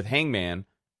feud with Hangman?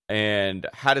 And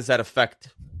how does that affect,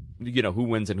 who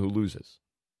wins and who loses?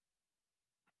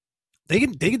 They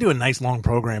could do a nice long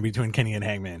program between Kenny and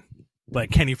Hangman.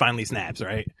 Like, Kenny finally snaps,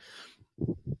 right?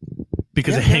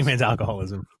 Because of Hangman's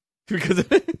alcoholism. Because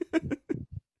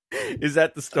is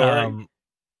that the story?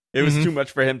 It was too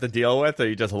much for him to deal with, or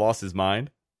he just lost his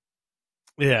mind?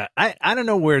 Yeah, I don't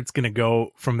know where it's going to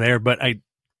go from there, but I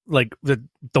like the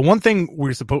one thing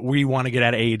we want to get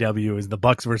out of AEW is the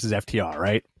Bucks versus FTR,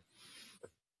 right?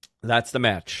 That's the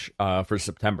match for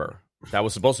September. That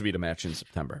was supposed to be the match in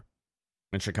September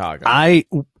in Chicago. I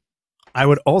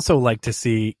would also like to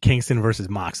see Kingston versus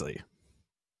Moxley.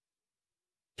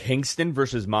 Kingston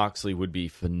versus Moxley would be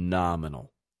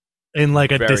phenomenal. In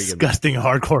like a Very disgusting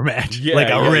hardcore match. Yeah, like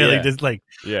a really yeah. just like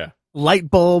light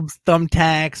bulbs,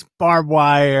 thumbtacks, barbed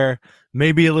wire,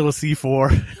 maybe a little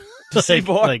C4.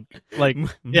 C4? like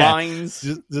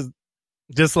mines.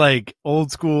 Just like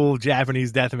old school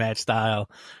Japanese deathmatch style.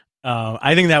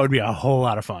 I think that would be a whole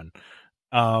lot of fun.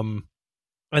 And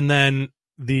then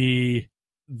the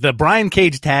Brian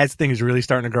Cage Taz thing is really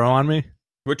starting to grow on me.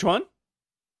 Which one?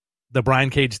 The Brian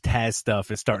Cage Taz stuff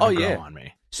is starting to grow on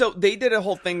me. So they did a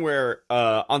whole thing where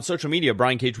on social media,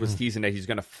 Brian Cage was teasing that he's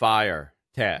going to fire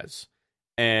Taz.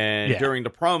 And during the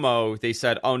promo, they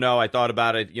said, oh, no, I thought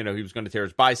about it. You know, he was going to tear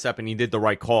his bicep, and he did the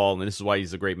right call, and this is why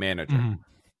he's a great manager.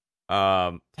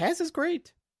 Taz is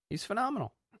great. He's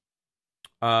phenomenal.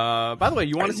 By the way,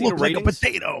 you want to see the ratings? Like a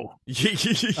potato.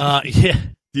 Yeah.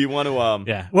 Do you want to?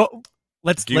 Yeah. Well,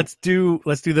 let's do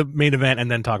the main event and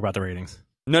then talk about the ratings.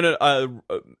 No.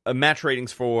 Match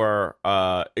ratings for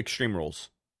Extreme Rules,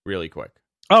 really quick.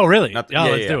 Oh, really? Let's do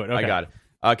it. Okay. I got it.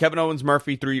 Kevin Owens,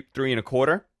 Murphy,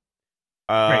 3.25.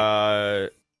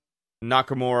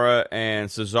 Nakamura and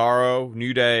Cesaro,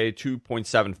 New Day,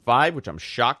 2.75, which I'm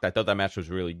shocked. I thought that match was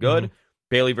really good.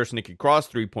 Bayley versus Nikki Cross,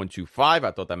 3.25.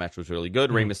 I thought that match was really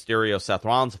good. Rey Mysterio, Seth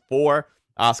Rollins, 4.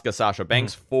 Asuka, Sasha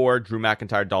Banks, 4. Drew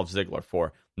McIntyre, Dolph Ziggler,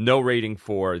 4. No rating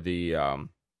for the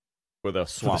swamp. For the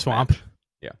swamp? Match.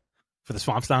 Yeah. For the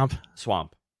swamp stomp?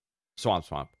 Swamp.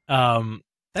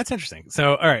 That's interesting.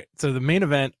 So, all right. So the main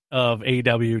event of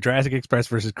AEW, Jurassic Express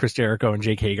versus Chris Jericho and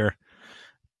Jake Hager.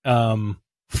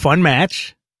 Fun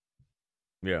match.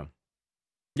 Yeah.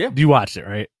 You watched it,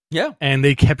 right? Yeah. And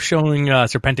they kept showing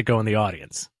Serpentico in the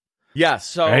audience. Yeah,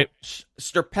 so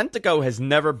Serpentico has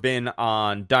never been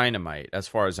on Dynamite, as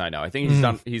far as I know. I think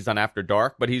he's done After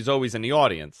Dark, but he's always in the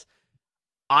audience.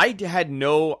 I had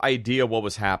no idea what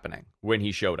was happening when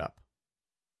he showed up.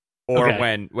 Or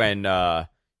when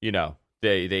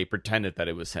they pretended that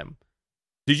it was him.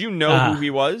 Did you know who he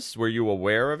was? Were you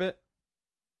aware of it?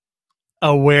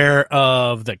 Aware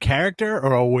of the character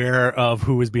or aware of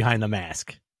who was behind the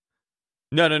mask?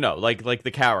 No. Like the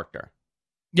character.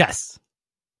 Yes.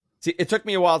 See, it took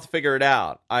me a while to figure it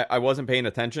out. I wasn't paying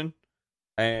attention,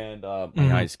 and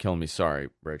my eyes killing me. Sorry,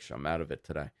 Rich. I'm out of it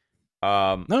today.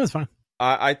 No, it's fine.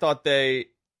 I thought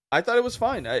it was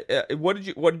fine. What did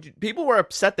you? People were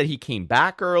upset that he came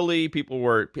back early. People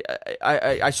were.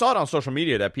 I saw it on social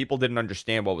media that people didn't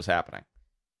understand what was happening.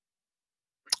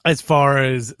 As far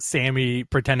as Sammy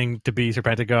pretending to be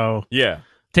Serpentico,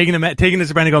 taking the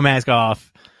Serpentico mask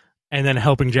off, and then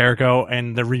helping Jericho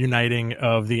and the reuniting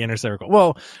of the Inner Circle.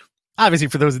 Well, obviously,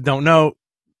 for those that don't know,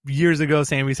 years ago,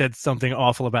 Sammy said something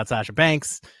awful about Sasha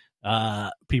Banks.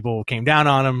 People came down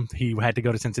on him. He had to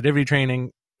go to sensitivity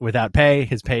training without pay.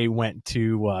 His pay went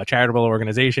to a charitable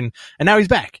organization, and now he's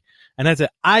back. And that's it.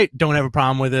 I don't have a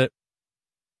problem with it.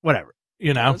 Whatever.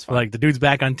 Like the dude's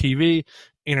back on TV.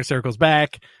 Inner Circle's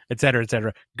back, et cetera, et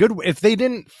cetera. Good. If they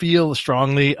didn't feel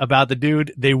strongly about the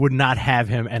dude, they would not have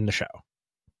him end the show.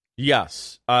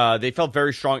 Yes. They felt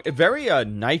very strong. A very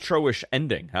Nitro-ish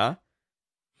ending, huh?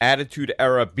 Attitude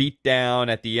Era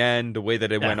beatdown at the end, the way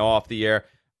that it went off the air.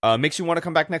 Makes you want to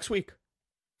come back next week.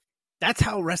 That's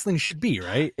how wrestling should be,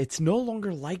 right? It's no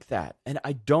longer like that, and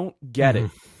I don't get it.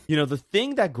 The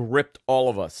thing that gripped all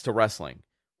of us to wrestling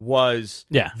was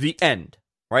the end,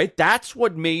 right? That's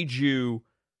what made you,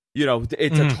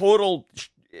 it's a total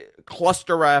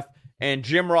cluster F. And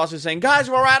Jim Ross is saying, guys,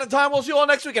 we're out of time. We'll see you all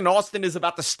next week. And Austin is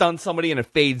about to stun somebody and it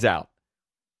fades out.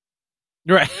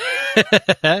 Right.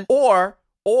 or,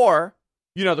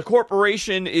 the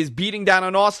corporation is beating down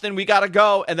on Austin. We got to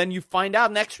go. And then you find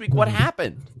out next week what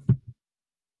happened.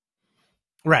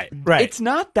 Right. It's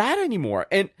not that anymore.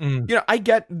 And, I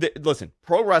get, listen,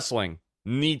 pro wrestling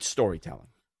needs storytelling.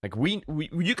 Like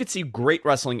you could see great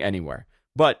wrestling anywhere,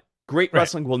 but great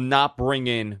wrestling will not bring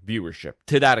in viewership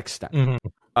to that extent.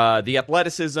 The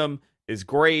athleticism is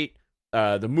great.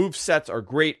 The move sets are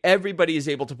great. Everybody is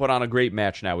able to put on a great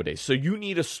match nowadays. So you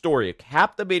need a story, a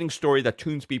captivating story that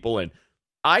tunes people in.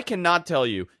 I cannot tell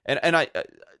you, and I'm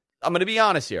going to be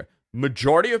honest here.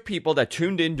 Majority of people that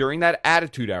tuned in during that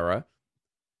Attitude Era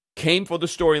came for the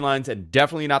storylines and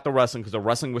definitely not the wrestling because the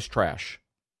wrestling was trash.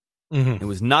 It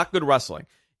was not good wrestling.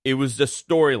 It was the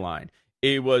storyline.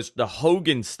 It was the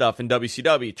Hogan stuff in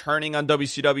WCW, turning on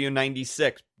WCW in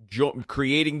 96,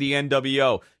 creating the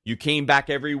NWO. You came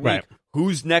back every week. Right.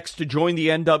 Who's next to join the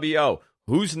NWO?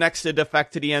 Who's next to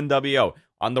defect to the NWO?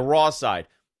 On the Raw side,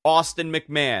 Austin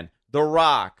McMahon, The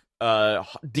Rock,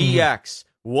 DX.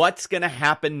 What's going to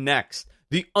happen next?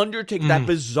 The Undertaker, that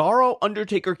bizarro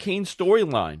Undertaker Kane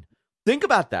storyline. Think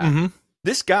about that.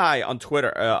 This guy on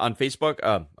Twitter, on Facebook,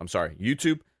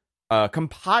 YouTube,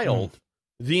 compiled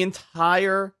the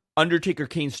entire Undertaker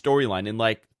Kane storyline in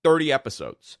like 30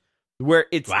 episodes, where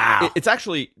it's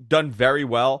actually done very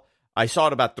well. I saw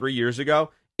it about 3 years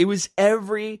ago. It was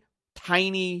every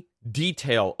tiny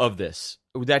detail of this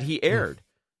that he aired.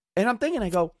 And I'm thinking, I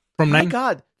go, my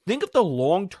God, think of the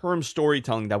long-term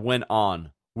storytelling that went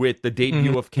on with the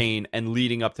debut of Kane and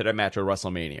leading up to that match at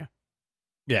WrestleMania.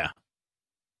 Yeah.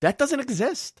 That doesn't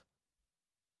exist.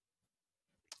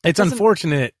 It's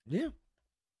unfortunate. Yeah.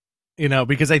 You know,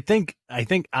 because I think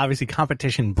obviously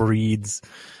competition breeds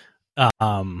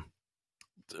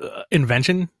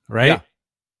invention, right? Yeah.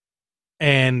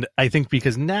 And I think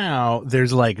because now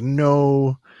there's like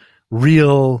no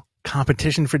real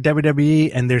competition for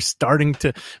WWE, and they're starting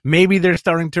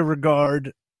to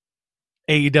regard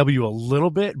AEW a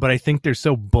little bit, but I think they're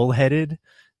so bullheaded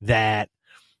that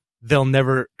they'll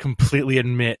never completely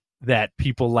admit that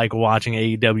people like watching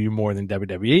AEW more than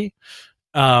WWE.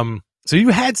 So you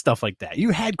had stuff like that. You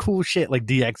had cool shit like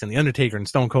DX and The Undertaker and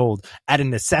Stone Cold at a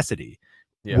necessity.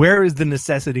 Yeah. Where is the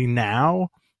necessity now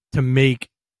to make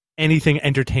anything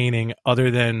entertaining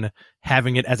other than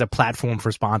having it as a platform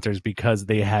for sponsors because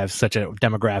they have such a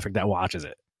demographic that watches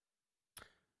it?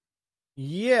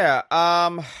 Yeah.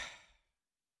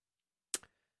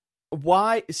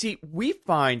 Why? See, we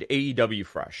find AEW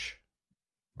fresh,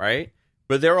 right?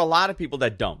 But there are a lot of people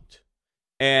that don't.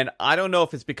 And I don't know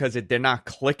if it's because they're not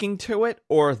clicking to it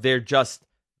or they're just,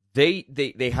 they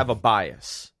have a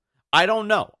bias. I don't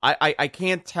know. I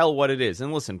can't tell what it is.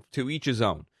 And listen, to each his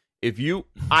own. But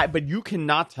you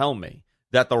cannot tell me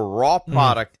that the Raw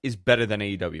product is better than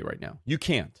AEW right now. You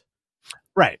can't.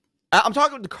 Right. I'm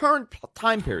talking about the current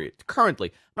time period. Currently.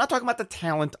 I'm not talking about the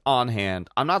talent on hand.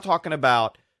 I'm not talking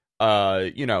about,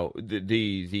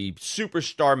 the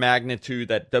superstar magnitude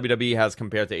that WWE has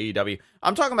compared to AEW.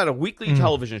 I'm talking about a weekly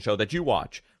television show that you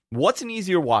watch. What's an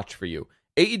easier watch for you?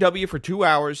 AEW for 2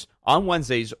 hours on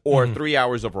Wednesdays or 3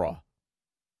 hours of Raw?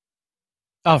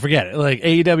 Oh, forget it. Like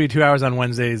AEW 2 hours on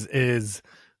Wednesdays is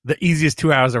the easiest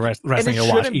 2 hours of wrestling to watch each week. It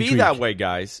shouldn't be that way,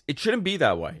 guys. It shouldn't be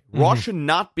that way. Raw should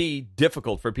not be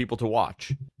difficult for people to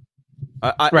watch.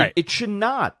 Right. It should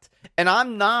not. And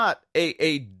I'm not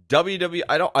a WWE.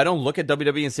 I don't look at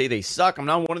WWE and say they suck. I'm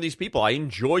not one of these people. I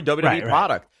enjoy WWE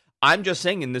product. I'm just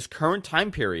saying in this current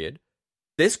time period,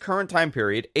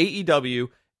 AEW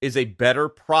is a better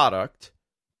product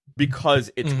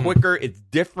because it's quicker, it's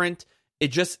different.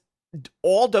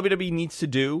 All WWE needs to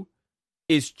do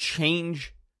is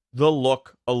change the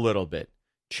look a little bit,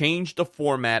 change the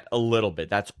format a little bit.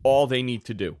 That's all they need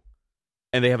to do.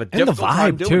 And they have a difficult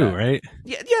time doing too, that. Right?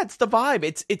 Yeah, it's the vibe.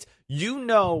 It's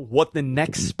what the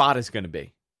next spot is going to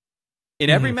be. In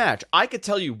every match, I could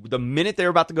tell you the minute they're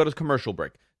about to go to commercial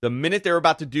break, the minute they're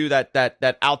about to do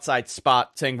that outside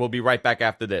spot saying we'll be right back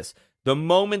after this, the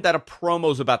moment that a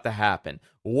promo is about to happen,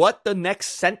 what the next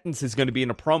sentence is going to be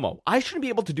in a promo. I shouldn't be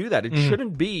able to do that. It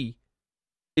shouldn't be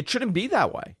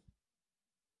that way.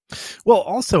 Well,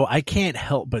 also, I can't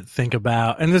help but think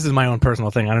about, and this is my own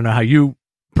personal thing, I don't know how you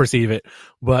perceive it,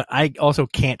 but I also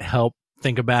can't help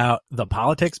think about the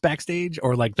politics backstage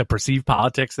or like the perceived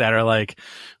politics that are like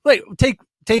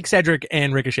take Cedric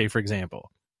and Ricochet, for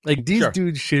example. Like these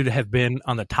dudes should have been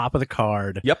on the top of the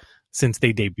card since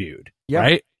they debuted,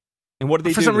 right? And what do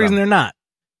they do? For some reason, they're not.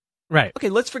 Right. Okay,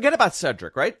 let's forget about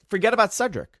Cedric, right? Forget about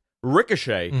Cedric.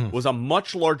 Ricochet was a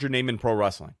much larger name in pro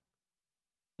wrestling.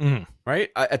 Right?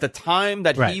 At the time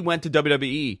that he went to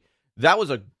WWE, that was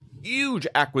a huge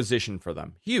acquisition for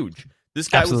them. Huge. This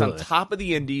guy was on top of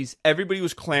the indies. Everybody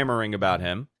was clamoring about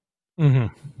him.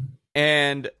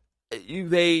 And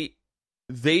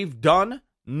they've done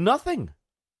nothing.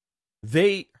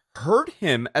 They hurt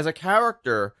him as a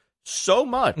character so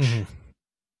much.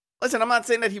 Listen, I'm not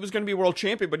saying that he was going to be world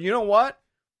champion, but you know what?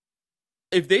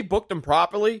 If they booked him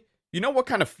properly, you know what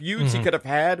kind of feuds he could have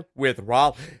had with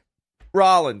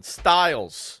Rollins,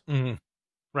 Styles.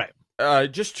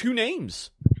 Right. Just two names.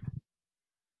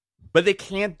 But they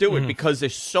can't do it because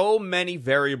there's so many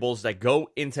variables that go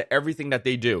into everything that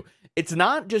they do. It's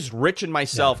not just Rich and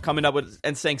myself coming up with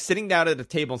and sitting down at a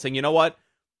table and saying, you know what?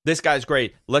 This guy's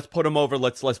great. Let's put him over.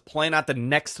 Let's plan out the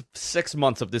next 6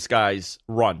 months of this guy's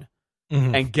run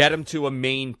and get him to a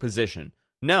main position.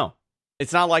 No,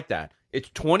 it's not like that. It's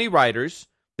 20 writers.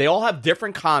 They all have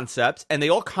different concepts and they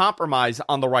all compromise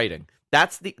on the writing.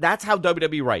 That's how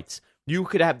WWE writes. You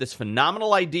could have this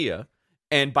phenomenal idea,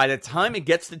 and by the time it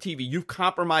gets to TV, you've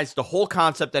compromised the whole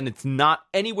concept and it's not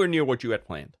anywhere near what you had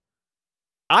planned.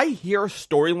 I hear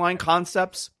storyline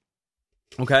concepts,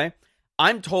 okay?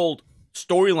 I'm told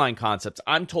storyline concepts.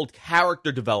 I'm told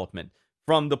character development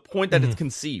from the point that it's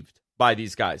conceived by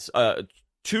these guys.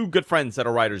 Two good friends that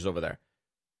are writers over there.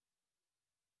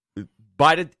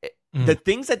 By the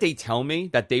things that they tell me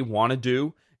that they want to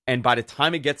do, and by the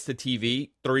time it gets to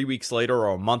TV 3 weeks later or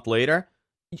a month later,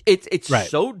 it's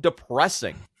so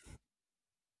depressing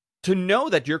to know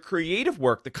that your creative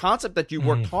work, the concept that you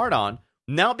worked hard on,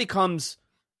 now becomes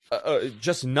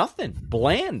just nothing,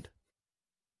 bland.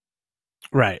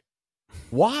 Right.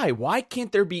 Why? Why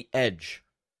can't there be edge?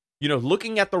 You know,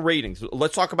 looking at the ratings,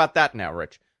 let's talk about that now,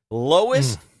 Rich.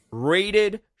 Lowest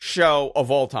rated show of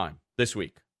all time this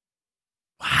week.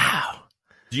 Wow.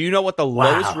 Do you know what the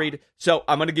lowest rated? So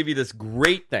I'm going to give you this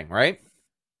great thing, right?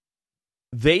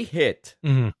 They hit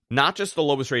not just the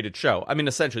lowest rated show. I mean,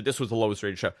 essentially, this was the lowest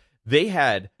rated show. They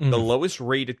had the lowest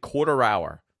rated quarter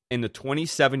hour in the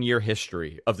 27-year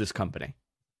history of this company.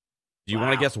 Do you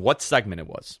want to guess what segment it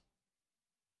was?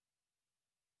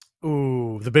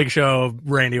 Ooh, the Big Show of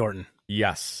Randy Orton.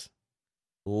 Yes.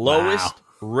 Lowest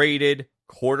rated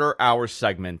quarter hour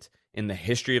segment in the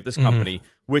history of this company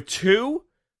with two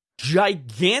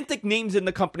gigantic names in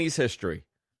the company's history.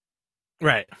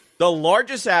 Right. The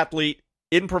largest athlete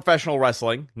in professional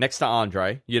wrestling, next to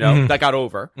Andre, you know, that got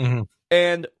over.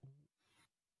 And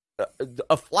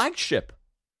a flagship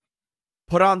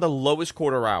put on the lowest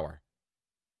quarter hour.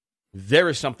 There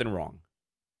is something wrong.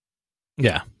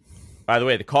 Yeah. By the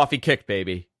way, the coffee kicked,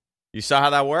 baby. You saw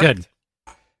how that worked? Good.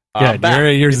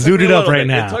 You're zooted up right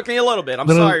now. It took me a little bit. I'm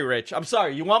sorry, Rich. I'm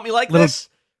sorry. You want me like this?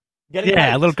 Get it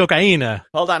a little cocaine.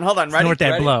 Hold on. Ready? Snort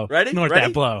that blow. Ready? Snort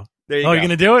that blow. There you go. You're going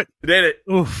to do it? Did it.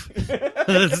 Oof.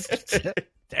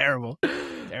 Terrible.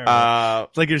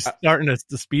 It's like you're starting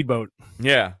the speedboat.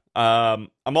 Yeah. I'm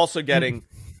also getting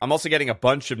a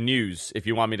bunch of news if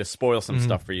you want me to spoil some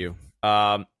stuff for you.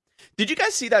 Did you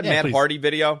guys see that Matt Hardy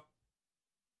video?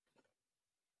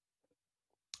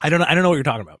 I don't know what you're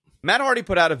talking about. Matt Hardy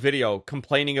put out a video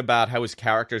complaining about how his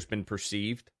character's been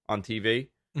perceived on TV,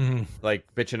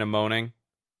 like bitching and moaning.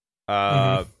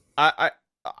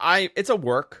 It's a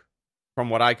work, from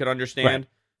what I could understand.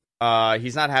 Right.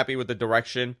 He's not happy with the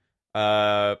direction.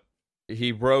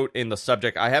 He wrote in the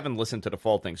subject. I haven't listened to the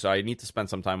full thing, so I need to spend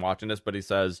some time watching this. But he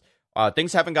says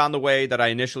things haven't gone the way that I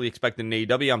initially expected in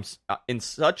AEW. I'm in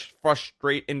such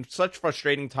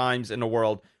frustrating times in the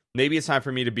world. Maybe it's time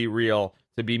for me to be real.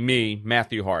 To be me,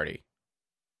 Matthew Hardy.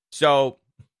 So,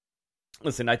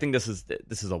 listen, I think this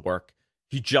is a work.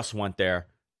 He just went there.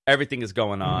 Everything is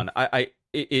going on.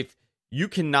 If you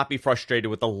cannot be frustrated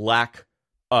with the lack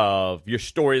of your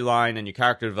storyline and your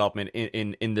character development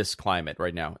in this climate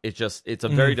right now, it's a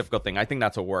very difficult thing. I think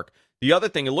that's a work. The other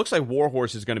thing, it looks like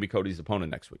Warhorse is going to be Cody's opponent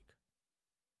next week.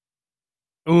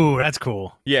 Ooh, that's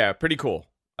cool. Yeah, pretty cool.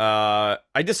 I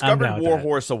discovered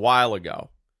Warhorse a while ago.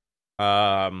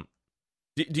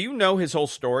 Do you know his whole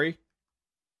story?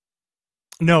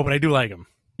 No, but I do like him.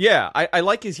 Yeah, I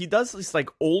like he does this like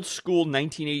old school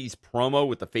 1980s promo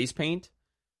with the face paint.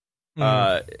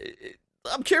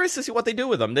 I'm curious to see what they do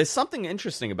with him. There's something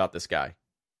interesting about this guy.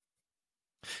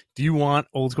 Do you want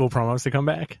old school promos to come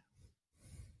back?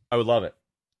 I would love it.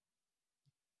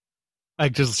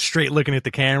 Like just straight looking at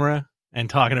the camera and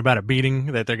talking about a beating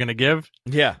that they're going to give?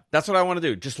 Yeah, that's what I want to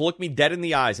do. Just look me dead in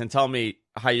the eyes and tell me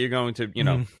how you're going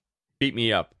to, beat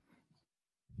me up.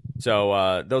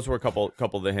 So those were a couple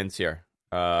of the hints here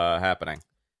happening.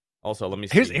 Also, let me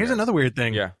see. Here's another weird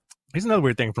thing. Yeah. Here's another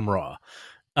weird thing from Raw.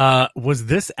 Was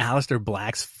this Aleister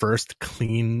Black's first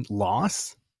clean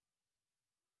loss?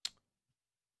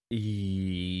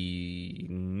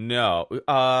 No.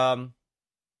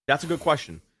 That's a good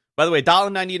question. By the way,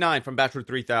 $1.99 from Bachelor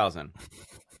 3000.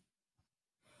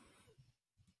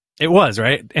 It was,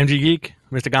 right? MG Geek,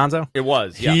 Mr. Gonzo? It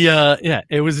was, yes.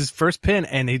 It was his first pin,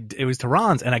 and it was to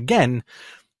Ron's. And again,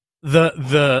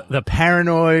 the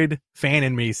paranoid fan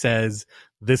in me says,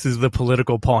 this is the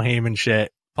political Paul Heyman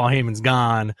shit. Paul Heyman's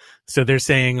gone. So they're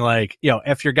saying, like,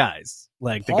 F your guys.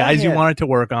 Like, the guys you wanted to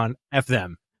work on, F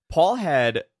them. Paul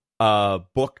had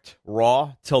booked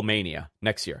Raw till Mania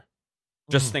next year.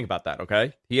 Just think about that,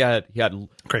 okay? He had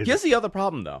crazy. Here's the other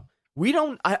problem, though.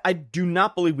 I do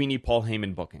not believe we need Paul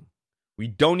Heyman booking. We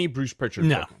don't need Bruce Pritchard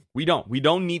booking. We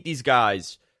don't need these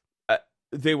guys.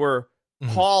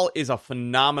 Paul is a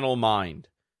phenomenal mind.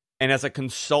 And as a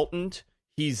consultant,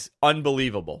 he's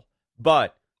unbelievable.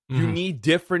 But you need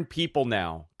different people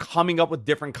now coming up with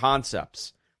different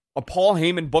concepts. A Paul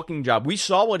Heyman booking job. We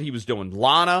saw what he was doing.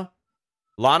 Lana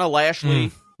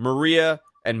Lashley, Maria,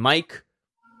 and Mike.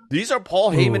 These are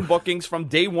Paul Heyman bookings from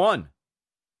day one.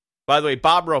 By the way,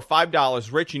 Bob Rowe,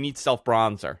 $5. Rich, you need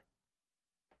self-bronzer.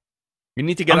 You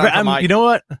need to get onto my... You know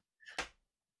what?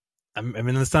 I'm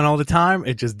in the sun all the time.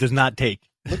 It just does not take.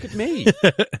 Look at me.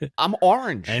 I'm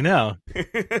orange. I know.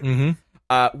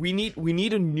 Mm-hmm. We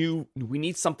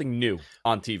need something new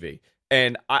on TV.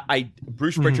 And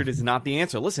Bruce Pritchard is not the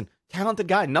answer. Listen, talented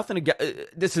guy, nothing to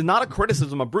get. This is not a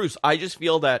criticism of Bruce. I just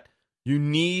feel that you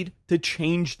need to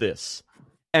change this.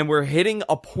 And we're hitting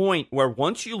a point where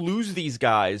once you lose these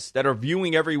guys that are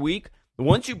viewing every week,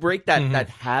 once you break that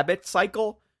habit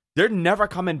cycle, they're never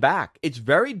coming back. It's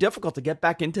very difficult to get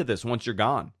back into this once you're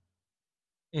gone.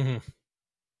 Mm-hmm.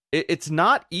 It's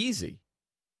not easy.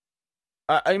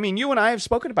 I mean, you and I have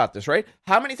spoken about this, right?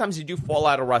 How many times did you fall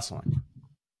out of wrestling?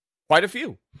 Quite a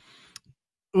few.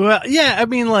 Well, yeah, I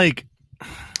mean, like,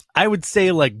 I would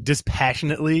say, like,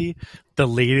 dispassionately, the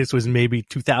latest was maybe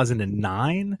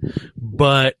 2009,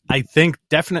 but I think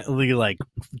definitely, like,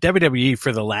 WWE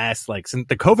for the last, like, since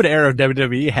the COVID era of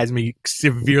WWE has me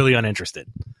severely uninterested.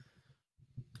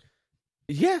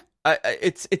 Yeah,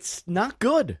 it's not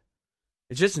good.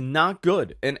 It's just not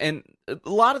good. And a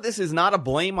lot of this is not a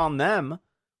blame on them,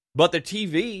 but their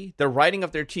TV, the writing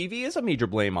of their TV is a major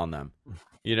blame on them.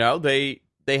 You know, they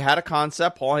had a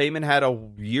concept. Paul Heyman had a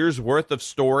year's worth of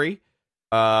story.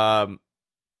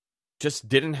 Just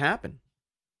didn't happen.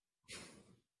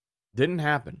 Didn't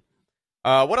happen.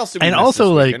 What else did we miss also,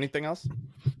 this week? like, Anything else?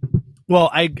 Well,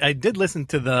 I did listen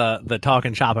to the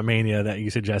Talkin' Shop-A-Mania that you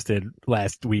suggested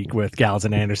last week with Gallows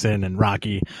and Anderson and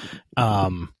Rocky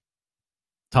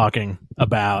talking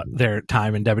about their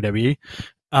time in WWE.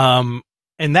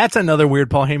 And that's another weird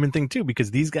Paul Heyman thing too,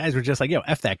 because these guys were just like, yo,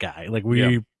 F that guy. Like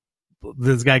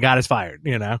this guy got us fired,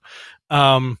 you know?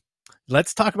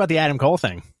 Let's talk about the Adam Cole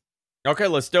thing. Okay,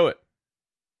 let's do it.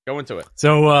 Go into it.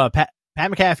 So, Pat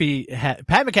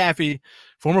McAfee,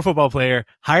 former football player,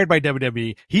 hired by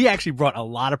WWE. He actually brought a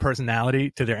lot of personality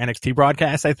to their NXT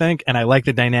broadcast, I think. And I like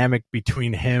the dynamic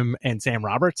between him and Sam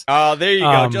Roberts. Oh, there you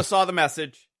go. Just saw the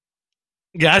message.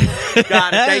 Got it.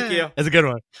 Got it. Thank you. That's a good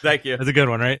one. Thank you. That's a good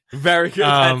one, right? Very good.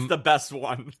 That's the best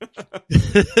one.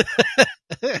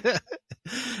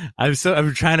 I was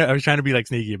trying to be like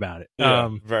sneaky about it. Yeah,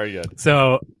 very good.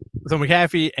 So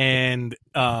McAfee and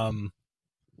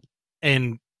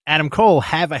Adam Cole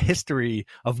have a history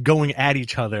of going at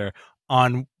each other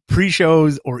on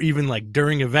pre-shows or even like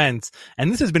during events,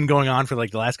 and this has been going on for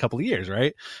like the last couple of years,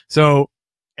 right? So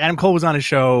Adam Cole was on his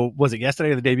show, was it yesterday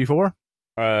or the day before?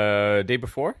 Day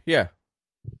before? Yeah.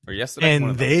 Or yesterday.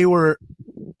 And they were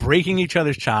breaking each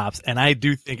other's chops, and I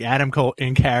do think Adam Cole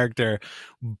in character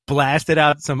blasted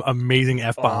out some amazing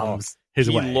F-bombs his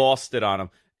way. He lost it on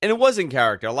him. And it was in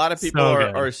character. A lot of people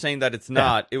are saying that it's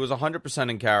not. Yeah. It was 100%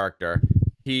 in character.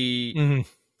 They've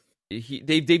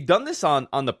done this on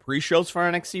the pre-shows for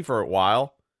NXT for a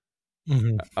while.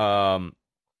 Mm-hmm.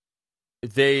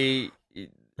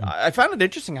 I found it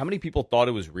interesting how many people thought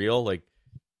it was real. Like,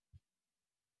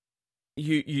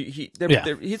 he's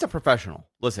a professional.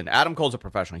 Listen, Adam Cole's a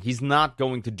professional. He's not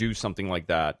going to do something like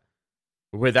that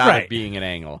without it being an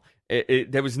angle.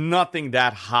 There was nothing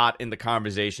that hot in the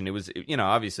conversation. It was,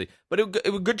 obviously, but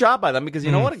it was a good job by them because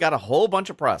you know what? It got a whole bunch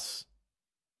of press.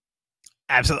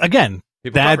 Absolutely. Again,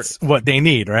 that's what they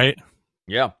need, right?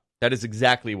 Yeah, that is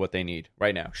exactly what they need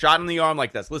right now. Shot in the arm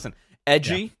like this. Listen,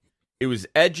 edgy. Yeah. It was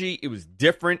edgy. It was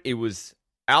different. It was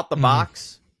out the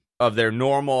box of their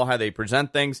normal, how they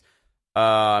present things.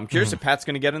 I'm curious if Pat's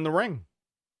going to get in the ring.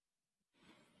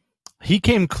 He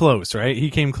came close, right? He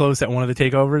came close at one of the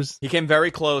takeovers. He came very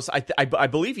close. I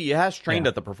believe he has trained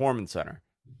at the Performance Center.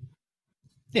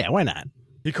 Yeah, why not?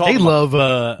 He called. They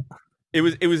love. It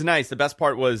was nice. The best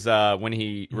part was when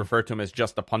he referred to him as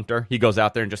just a punter. He goes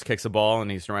out there and just kicks a ball, and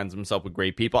he surrounds himself with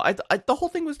great people. The whole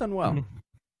thing was done well,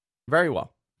 very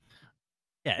well.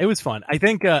 Yeah, it was fun. I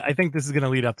think this is going to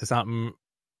lead up to something.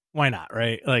 Why not?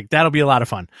 Right? Like that'll be a lot of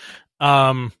fun.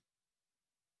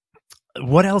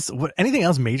 What else? Anything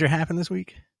else major happened this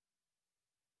week?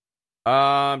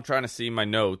 I'm trying to see my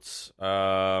notes.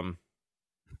 I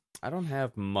don't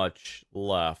have much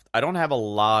left. I don't have a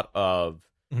lot of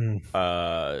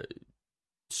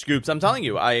scoops. I'm telling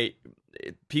you,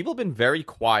 people have been very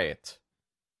quiet,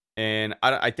 and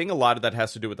I think a lot of that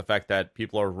has to do with the fact that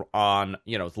people are on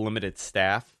limited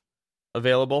staff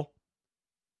available.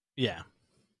 Yeah.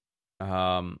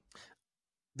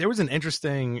 There was an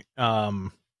interesting.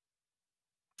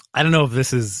 I don't know if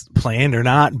this is planned or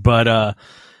not, but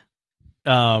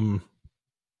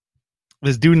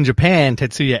this dude in Japan,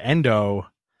 Tetsuya Endo,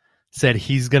 said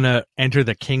he's gonna enter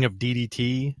the King of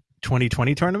DDT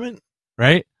 2020 tournament,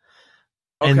 right?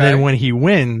 Okay. And then when he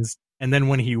wins,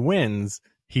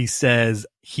 he says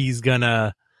he's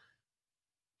gonna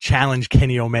challenge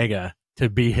Kenny Omega to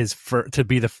be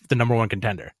the number one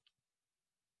contender.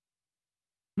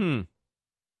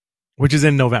 Which is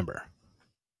in November.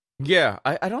 Yeah,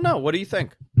 I don't know. What do you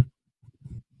think?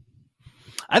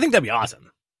 I think that'd be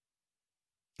awesome.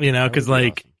 You know, because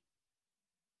like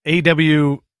awesome.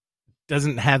 AEW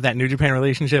doesn't have that New Japan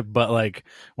relationship, but like,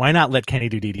 why not let Kenny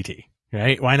do DDT?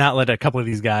 Right? Why not let a couple of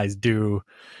these guys do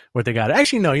what they got?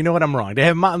 Actually, no. You know what? I'm wrong. They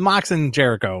have Mox and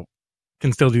Jericho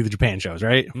can still do the Japan shows,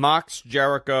 right? Mox,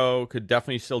 Jericho could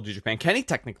definitely still do Japan. Kenny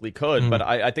technically could, but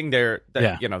I think they're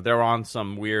on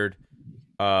some weird.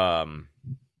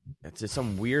 It's just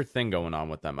some weird thing going on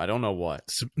with them. I don't know what.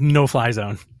 No fly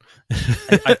zone.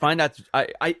 I find that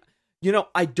I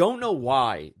don't know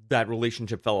why that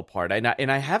relationship fell apart. And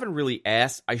I haven't really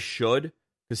asked. I should,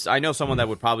 because I know someone that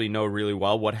would probably know really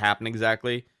well what happened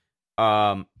exactly.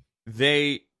 But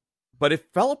it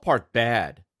fell apart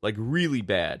bad, like really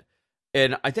bad.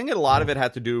 And I think a lot of it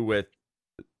had to do with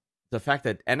the fact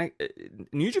that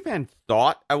New Japan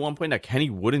thought at one point that Kenny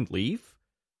wouldn't leave,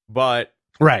 but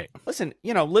right. Listen,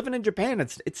 living in Japan,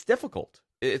 it's difficult.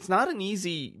 It's not an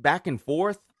easy back and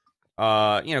forth.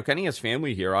 Kenny has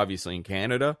family here, obviously in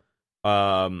Canada.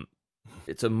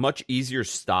 It's a much easier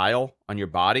style on your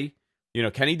body.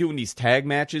 Kenny doing these tag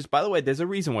matches. By the way, there's a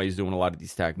reason why he's doing a lot of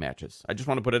these tag matches. I just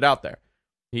want to put it out there.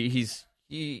 He's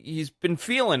been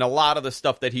feeling a lot of the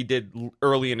stuff that he did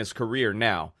early in his career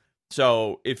now.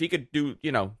 So if he could do,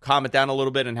 calm it down a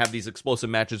little bit and have these explosive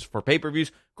matches for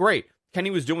pay-per-views, great. Kenny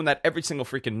was doing that every single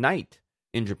freaking night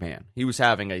in Japan. He was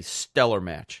having a stellar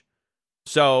match.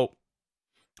 So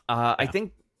I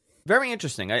think very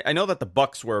interesting. I know that the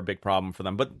Bucks were a big problem for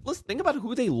them, but let's think about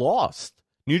who they lost.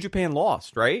 New Japan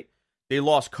lost, right? They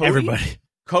lost Cody. Everybody.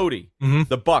 Cody,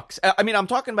 the Bucks. I mean, I'm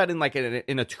talking about in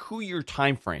a 2-year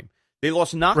time frame. They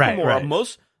lost Nakamura.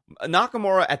 Right.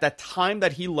 Nakamura at that time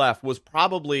that he left was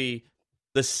probably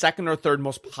the second or third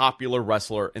most popular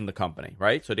wrestler in the company,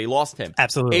 right? So they lost him.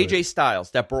 Absolutely. AJ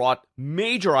Styles, that brought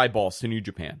major eyeballs to New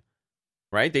Japan,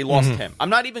 right? They lost him. I'm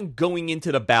not even going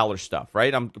into the Balor stuff,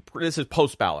 right? This is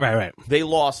post Balor. Right. They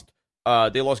lost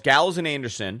Gallows and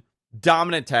Anderson,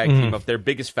 dominant tag team of their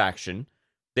biggest faction.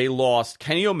 They lost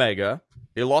Kenny Omega.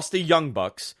 They lost the Young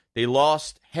Bucks. They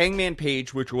lost Hangman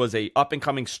Page, which was a up and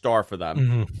coming star for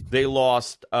them. They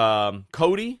lost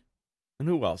Cody, and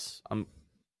who else?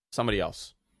 Somebody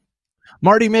else.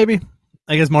 Marty, maybe.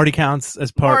 I guess Marty counts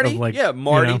as part of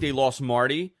Marty. They lost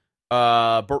Marty.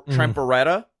 Trent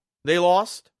Beretta. They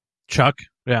lost Chuck.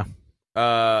 Yeah.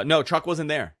 No, Chuck wasn't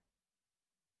there.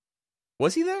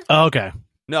 Was he there? Oh, okay.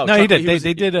 No, Chuck, he did.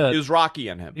 They did. It was Rocky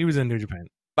and him. He was in New Japan.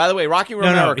 By the way, Rocky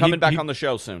Romero coming back on the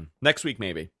show soon. Next week,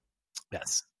 maybe.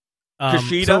 Yes.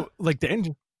 Kushida. So,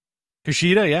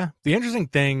 Kushida, yeah. The interesting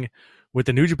thing with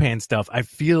the New Japan stuff, I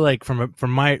feel like from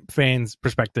my fans'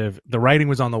 perspective, the writing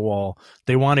was on the wall.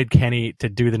 They wanted Kenny to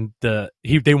do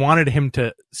they wanted him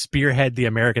to spearhead the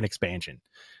American expansion,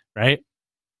 right?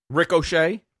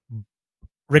 Ricochet.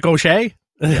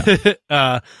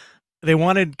 Yeah. They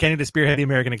wanted Kenny to spearhead the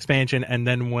American expansion, and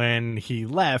then when he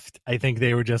left, I think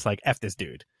they were just like, "F this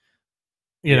dude."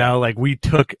 You know, like we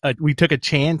took a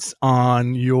chance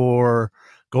on your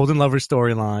Golden Lovers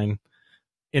storyline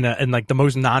in like the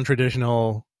most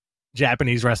non-traditional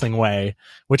Japanese wrestling way,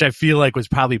 which I feel like was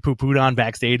probably poo-pooed on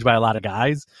backstage by a lot of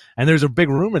guys. And there's a big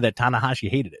rumor that Tanahashi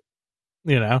hated it.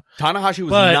 Tanahashi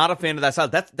was not a fan of that style.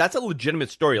 That's a legitimate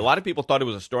story. A lot of people thought it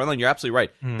was a storyline. You're absolutely right.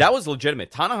 That was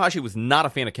legitimate. Tanahashi was not a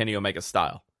fan of Kenny Omega's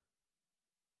style.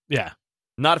 Yeah.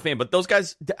 Not a fan, but those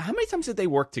guys, how many times did they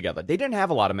work together? They didn't have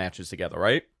a lot of matches together,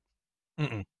 right?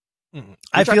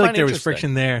 I feel like there was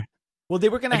friction there. Well, they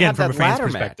were going to have that ladder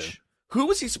match. Who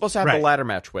was he supposed to have the ladder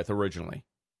match with originally?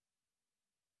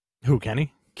 Who,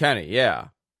 Kenny? Kenny, yeah.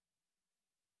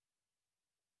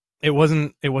 It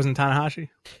wasn't Tanahashi?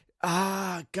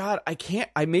 God, I can't.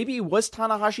 Maybe it was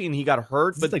Tanahashi and he got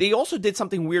hurt, but they also did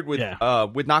something weird with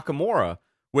Nakamura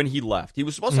when he left. He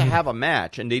was supposed to have a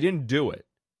match and they didn't do it.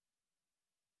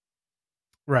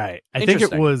 Right. I think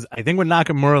when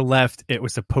Nakamura left, it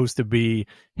was supposed to be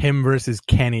him versus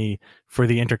Kenny for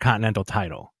the Intercontinental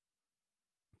title.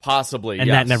 Possibly, and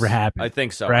that never happened. I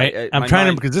think so. Right? I'm trying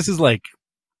to, because this is like,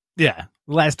 the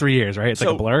last 3 years, right? It's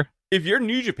like a blur. If you're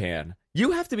New Japan,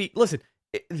 you have to be, listen,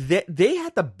 they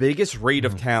had the biggest rate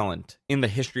of talent in the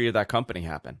history of that company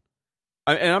happen.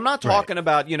 And I'm not talking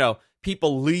about,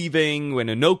 people leaving when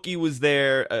Inoki was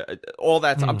there, all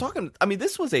that. I'm talking,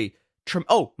 this was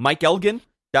Mike Elgin.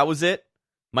 That was it.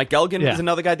 Mike Elgin was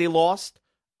another guy they lost.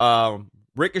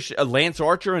 Ricochet, Lance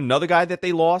Archer, another guy that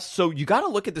they lost. So you got to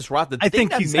look at this roster. I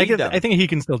think he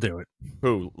can still do it.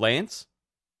 Who? Lance?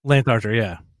 Lance Archer,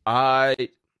 yeah.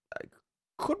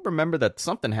 could remember that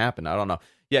something happened. I don't know.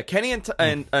 Yeah, Kenny and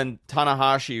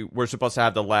Tanahashi were supposed to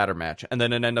have the ladder match, and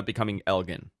then it ended up becoming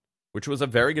Elgin, which was a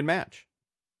very good match.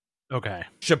 Okay.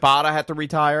 Shibata had to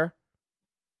retire.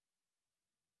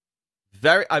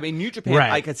 New Japan,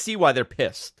 right. I could see why they're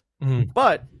pissed.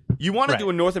 But you want to do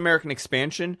a North American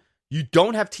expansion, you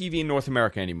don't have TV in North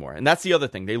America anymore. And that's the other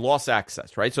thing. They lost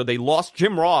access, right? So they lost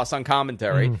Jim Ross on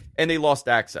commentary, and they lost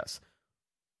access.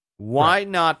 Why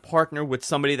not partner with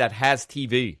somebody that has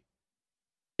TV?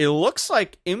 It looks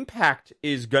like Impact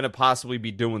is going to possibly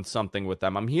be doing something with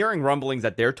them. I'm hearing rumblings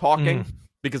that they're talking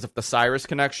because of the Cyrus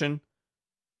connection.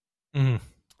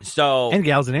 So and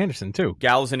Gallows and Anderson, too.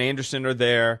 Gallows and Anderson are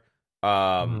there.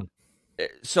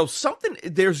 So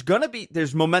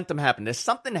there's momentum happening. There's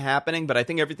something happening, but I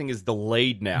think everything is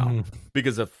delayed now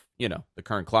because of, the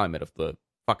current climate of the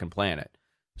fucking planet.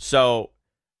 So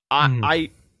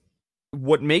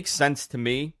what makes sense to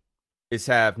me is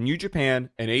have New Japan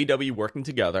and AEW working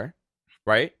together,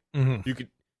 right? You could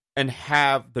and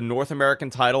have the North American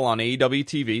title on AEW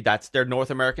TV. That's their North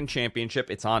American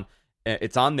Championship. It's on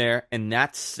there, and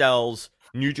that sells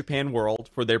New Japan World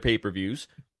for their pay-per-views.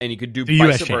 And you could do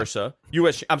vice versa.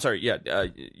 US champ. You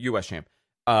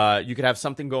could have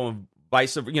something going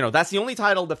vice versa. That's the only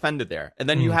title defended there. And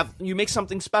then you make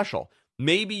something special.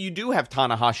 Maybe you do have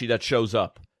Tanahashi that shows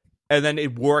up, and then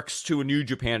it works to a New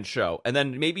Japan show. And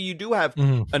then maybe you do have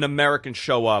an American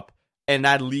show up, and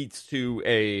that leads to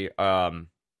an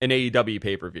AEW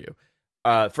pay-per-view.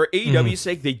 For AEW's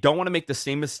sake, they don't want to make the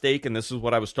same mistake, and this is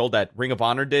what I was told that Ring of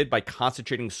Honor did by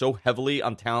concentrating so heavily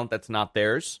on talent that's not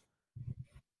theirs.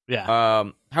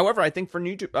 Yeah. However, I think for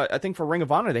Ring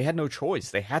of Honor, they had no choice.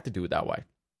 They had to do it that way.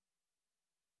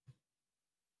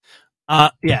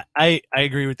 Yeah, I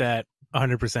agree with that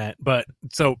 100%. But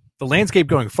so the landscape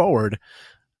going forward,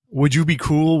 would you be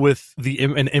cool with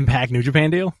an Impact New Japan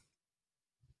deal?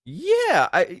 Yeah.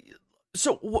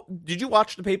 Did you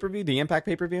watch the pay-per-view, the Impact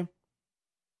pay-per-view?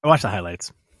 I watched the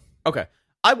highlights. Okay.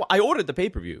 I ordered the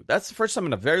pay-per-view. That's the first time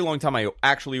in a very long time I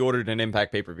actually ordered an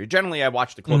Impact pay-per-view. Generally, I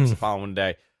watch the clips the following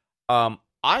day.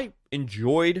 I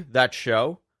enjoyed that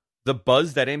show. The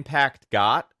buzz that Impact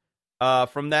got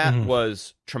from that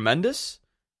was tremendous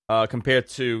compared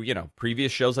to,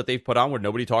 previous shows that they've put on where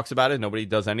nobody talks about it, nobody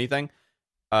does anything.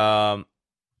 I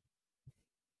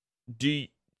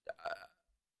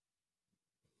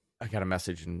got a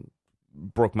message and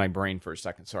broke my brain for a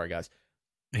second. Sorry, guys.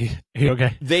 Are you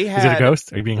okay? Is it a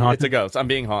ghost? Are you being haunted? It's a ghost. I've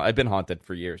been haunted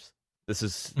for years.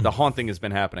 The haunting has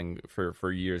been happening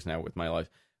for years now with my life.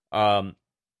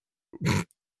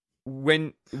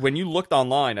 When you looked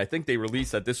online, I think they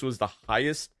released that this was the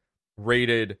highest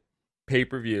rated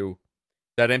pay-per-view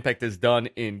that Impact has done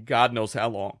in God knows how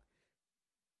long.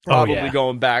 Probably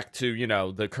going back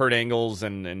to, the Kurt Angles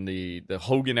and the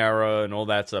Hogan era and all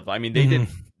that stuff. I mean, they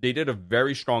did a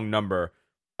very strong number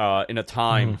in a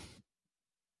time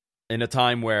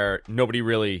where nobody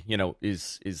really,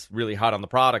 is really hot on the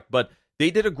product, but they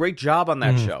did a great job on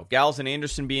that show. Gallows and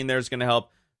Anderson being there is going to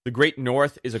help. The Great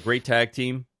North is a great tag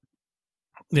team.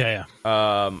 Yeah.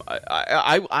 I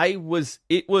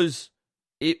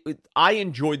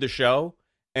enjoyed the show,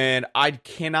 and I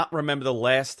cannot remember the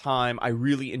last time I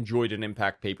really enjoyed an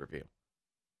Impact pay-per-view.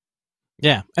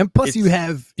 Yeah, and plus you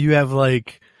have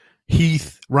like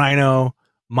Heath, Rhino,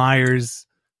 Myers,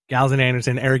 Gallows and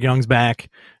Anderson, Eric Young's back.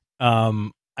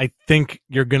 I think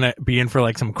you're gonna be in for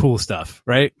like some cool stuff,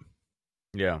 right?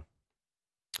 Yeah.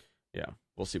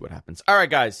 We'll see what happens. All right,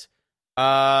 guys.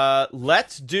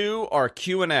 Let's do our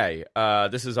Q&A.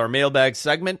 This is our mailbag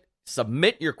segment.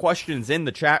 Submit your questions in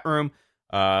the chat room.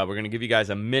 We're going to give you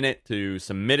guys a minute to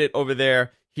submit it over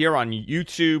there. Here on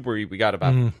YouTube, where we got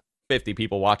about 50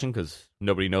 people watching because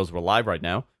nobody knows we're live right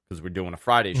now because we're doing a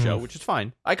Friday show, which is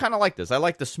fine. I kind of like this. I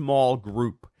like the small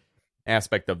group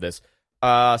aspect of this.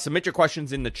 Submit your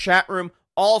questions in the chat room.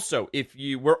 Also,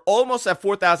 we're almost at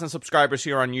 4,000 subscribers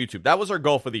here on YouTube. That was our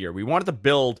goal for the year. We wanted to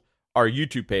build our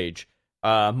YouTube page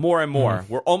more and more.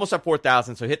 We're almost at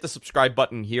 4,000, so hit the subscribe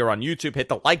button here on YouTube. Hit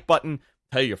the like button.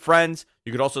 Tell your friends.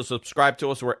 You could also subscribe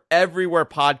to us everywhere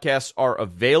podcasts are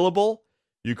available.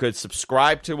 You could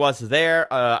subscribe to us there.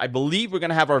 I believe we're going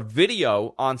to have our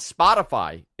video on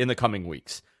Spotify in the coming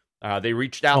weeks. They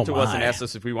reached out to us and asked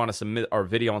us if we want to submit our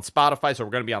video on Spotify, so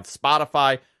we're going to be on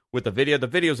Spotify with the video. The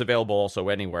video is available also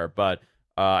anywhere, but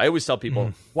I always tell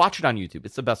people, watch it on YouTube.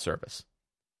 It's the best service.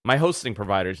 My hosting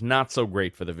provider is not so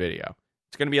great for the video.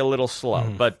 It's going to be a little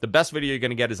slow, but the best video you're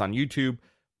going to get is on YouTube.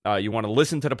 You want to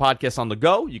listen to the podcast on the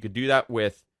go, you could do that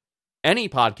with any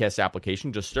podcast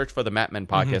application. Just search for the Mat Men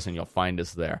Podcast and you'll find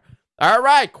us there. All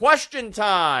right, question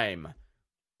time.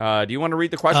 Do you want to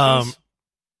read the questions?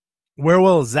 Where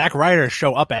will Zack Ryder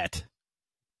show up at?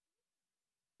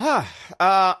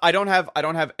 I don't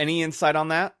have any insight on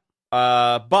that.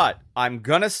 But I'm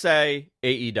gonna say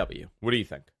AEW. What do you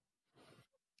think?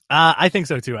 I think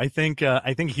so too. I think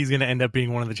he's gonna end up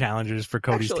being one of the challengers for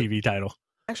Cody's TV title.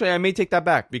 Actually, I may take that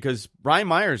back because Brian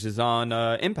Myers is on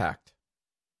Impact.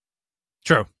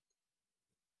 True.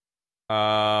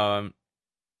 Wow,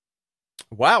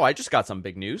 I just got some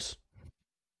big news.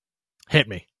 Hit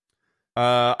me.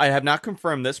 I have not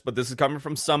confirmed this, but this is coming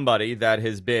from somebody that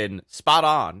has been spot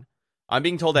on. I'm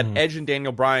being told that Edge and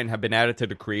Daniel Bryan have been added to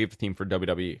the creative team for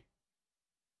WWE.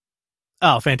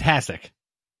 Oh, fantastic.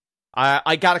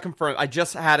 I got to confirm. I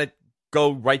just had it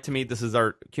go right to me. This is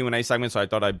our Q&A segment, so I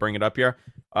thought I'd bring it up here.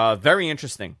 Very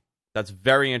interesting. That's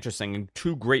very interesting. And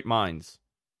two great minds.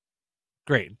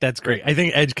 Great. That's great. I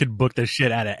think Edge could book the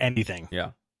shit out of anything.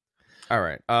 Yeah. All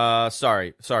right.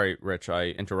 Sorry, Rich. I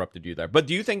interrupted you there. But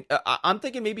do you think I'm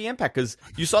thinking maybe Impact because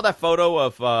you saw that photo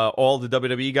of all the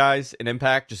WWE guys in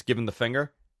Impact just giving the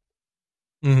finger.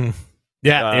 Mm-hmm.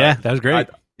 Yeah, that was great.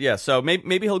 So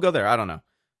maybe he'll go there. I don't know.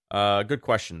 Good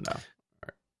question though.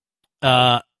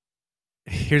 All right.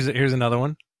 Here's another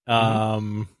one.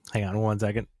 Hang on 1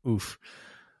 second. Oof.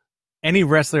 Any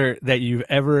wrestler that you've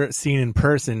ever seen in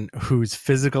person whose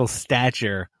physical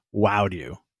stature wowed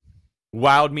you?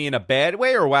 Wowed me in a bad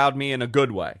way or wowed me in a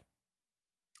good way?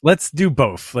 Let's do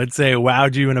both. Let's say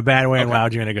wowed you in a bad way and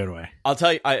wowed you in a good way. I'll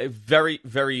tell you very,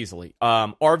 very easily.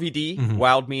 RVD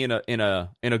wowed me in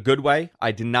a good way.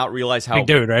 I did not realize how big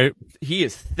dude, right? He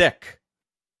is thick.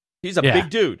 He's a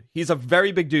big dude. He's a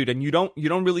very big dude, and you don't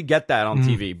really get that on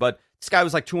TV. But this guy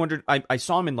was like 200. I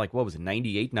saw him in like, what was it,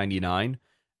 98, 99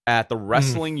 at the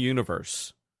Wrestling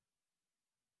Universe.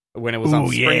 When it was on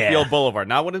Springfield Boulevard.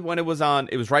 Not when it was on,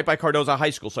 it was right by Cardozo High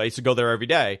School, so I used to go there every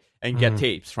day and get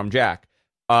tapes from Jack.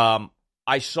 I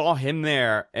saw him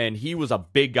there, and he was a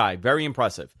big guy, very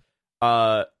impressive.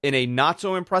 In a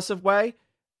not-so-impressive way,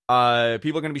 people are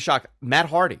going to be shocked. Matt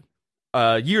Hardy,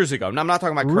 years ago. And I'm not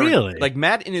talking about current. Really? Like,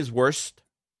 Matt in his worst,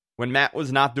 when Matt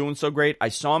was not doing so great, I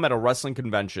saw him at a wrestling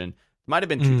convention. It might have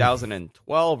been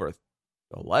 2012 or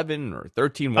 11 or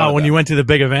 13. When you went to the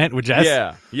big event with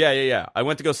Jess? Yeah. I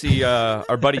went to go see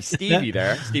our buddy Stevie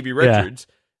there, Stevie Richards,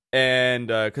 and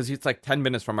because he's like 10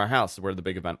 minutes from our house where the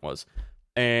big event was.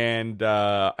 And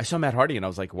I saw Matt Hardy, and I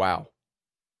was like, wow.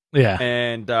 Yeah.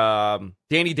 And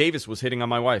Danny Davis was hitting on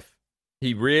my wife.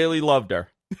 He really loved her.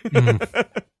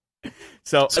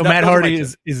 So Matt Hardy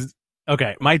is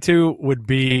okay. My two would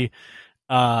be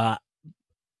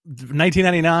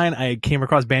 1999, I came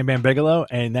across Bam Bam Bigelow,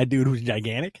 and that dude was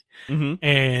gigantic.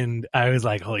 And I was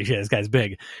like, holy shit, this guy's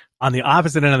big. On the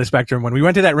opposite end of the spectrum, when we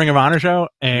went to that Ring of Honor show,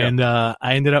 and I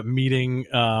ended up meeting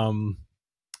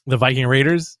the Viking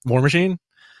Raiders, War Machine,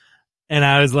 and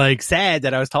I was like sad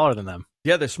that I was taller than them.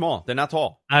 Yeah, they're small. They're not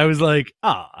tall. I was like,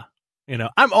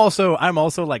 I'm also like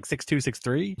 6'2",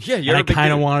 6'3". Yeah, you're and I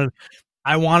kind of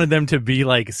wanted them to be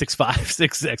like 6'5",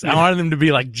 6'6". I wanted them to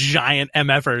be like giant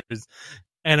MFers.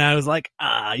 And I was like,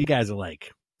 you guys are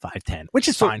like 5'10", which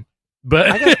is fine.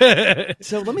 But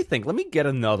so let me think. Let me get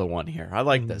another one here. I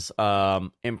like this.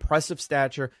 Impressive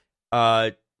stature.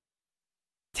 Taz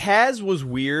was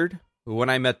weird when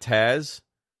I met Taz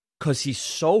because he's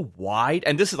so wide.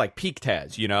 And this is like peak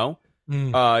Taz, you know?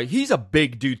 He's a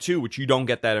big dude too, which you don't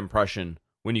get that impression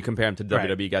when you compare him to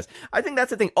WWE guys. I think that's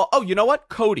the thing. Oh, you know what?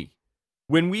 Cody.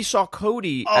 When we saw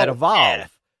Cody at Evolve,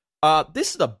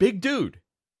 this is a big dude.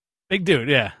 Big dude,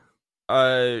 yeah.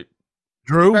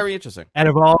 Drew? Very interesting. At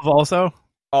Evolve also?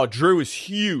 Oh, Drew is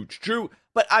huge.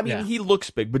 But I mean, he looks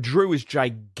big, but Drew is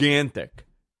gigantic.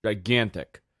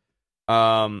 Gigantic.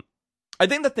 I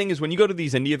think the thing is when you go to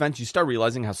these indie events, you start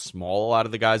realizing how small a lot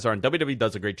of the guys are, and WWE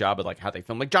does a great job of like how they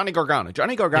film. Like Johnny Gargano.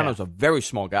 Johnny Gargano is a very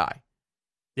small guy.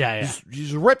 Yeah.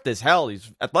 He's ripped as hell.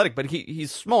 He's athletic, but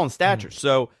he's small in stature.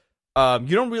 So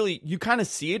you don't really, you kind of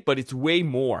see it, but it's way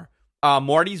more.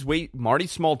 Marty's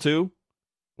small too.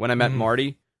 When I met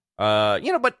Marty,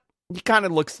 but he kind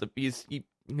of looks, he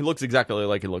looks exactly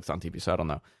like he looks on TV. So I don't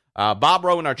know. Bob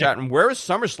Rowe in our chat room, where is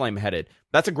SummerSlam headed?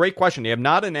 That's a great question. They have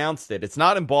not announced it. It's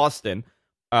not in Boston.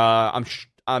 I'm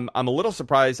a little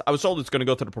surprised. I was told it's going to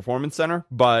go to the Performance Center,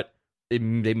 but they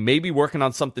may be working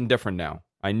on something different now.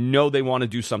 I know they want to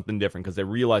do something different because they're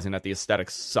realizing that the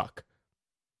aesthetics suck.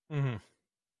 All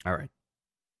right.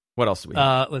 What else do we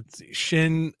have? Let's see.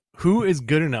 Shin, who is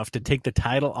good enough to take the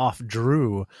title off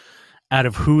Drew out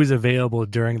of who is available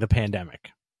during the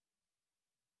pandemic?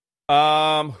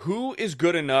 Who is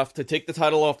good enough to take the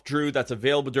title off Drew that's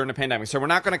available during the pandemic? So we're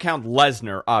not going to count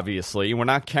Lesnar, obviously. We're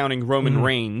not counting Roman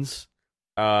Reigns.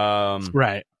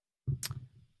 Right.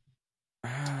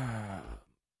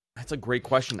 That's a great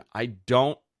question. I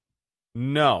don't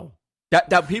know.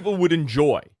 That people would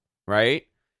enjoy, right?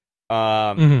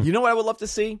 You know what I would love to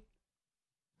see?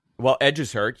 Well, Edge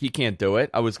is hurt. He can't do it.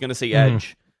 I was going to say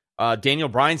Edge. Daniel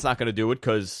Bryan's not going to do it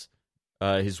because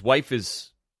his wife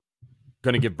is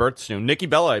going to give birth soon. Nikki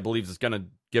Bella, I believe, is going to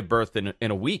give birth in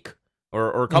a week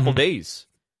or a couple days.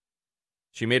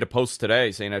 She made a post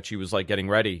today saying that she was like getting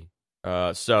ready.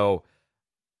 That's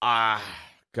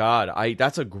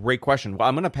a great question. Well,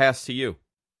 I'm going to pass to you.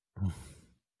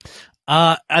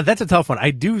 That's a tough one.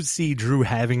 I do see Drew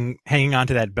hanging on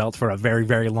to that belt for a very,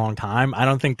 very long time. I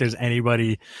don't think there's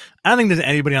anybody on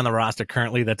the roster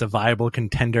currently that's a viable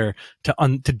contender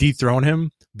to dethrone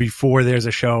him before there's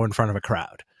a show in front of a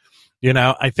crowd. You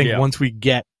know, I think once we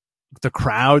get the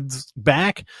crowds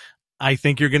back, I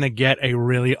think you're going to get a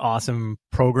really awesome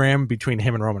program between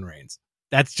him and Roman Reigns.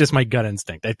 That's just my gut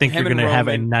instinct. I think you're going to have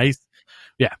a nice,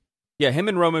 yeah, him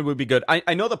and Roman would be good.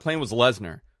 I know the plan was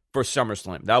Lesnar for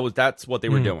SummerSlam. That's what they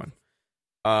were doing.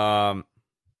 By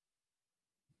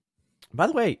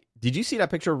the way, did you see that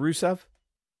picture of Rusev?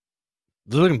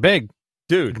 He's looking big,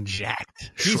 dude. Looking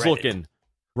jacked. He's shredded. Looking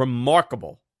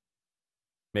remarkable.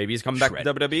 Maybe he's coming back to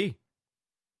WWE.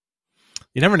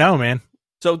 You never know, man.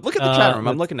 So look at the chat room.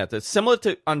 I'm looking at this. Similar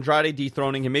to Andrade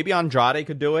dethroning him. Maybe Andrade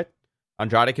could do it.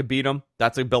 Andrade could beat him.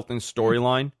 That's a built-in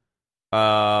storyline.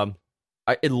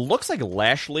 It looks like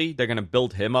Lashley, they're going to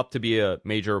build him up to be a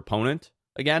major opponent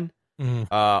again.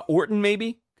 Orton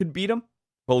maybe could beat him,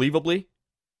 believably.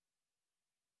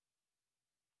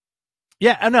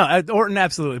 Yeah, I know. Orton,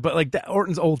 absolutely. But like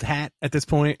Orton's old hat at this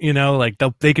point, you know, like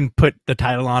they can put the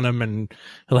title on him and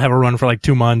he'll have a run for like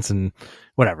 2 months and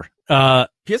whatever. You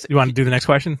want to do the next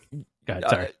question? Go ahead,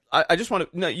 sorry. I just want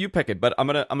to, no, you pick it, but I'm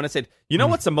gonna say, you know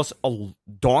what's the most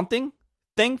daunting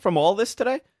thing from all this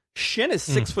today? Shin is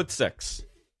 6'6".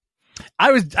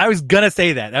 I was gonna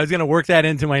say that. I was gonna work that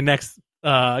into my next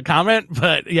comment,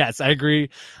 but yes, I agree.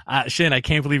 Shin, I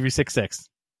can't believe you're 6'6".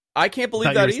 I can't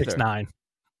believe that either. 6'9".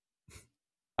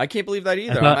 I can't believe that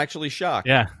either. I'm actually shocked.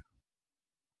 Yeah.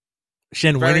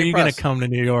 Shin, when are you gonna come to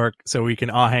New York so we can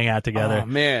all hang out together? Oh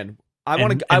man, I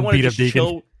want to just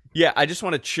chill. Yeah, I just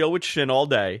want to chill with Shin all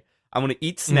day. I want to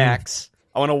eat snacks.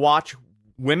 I want to watch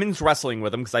women's wrestling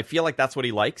with him because I feel like that's what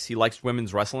he likes. He likes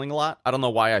women's wrestling a lot. I don't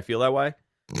know why I feel that way.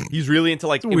 He's really into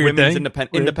like women's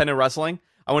independent wrestling.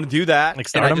 I want to do that, like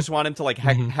and I just want him to like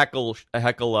heckle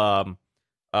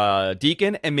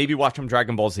Deacon and maybe watch him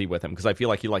Dragon Ball Z with him because I feel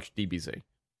like he likes DBZ.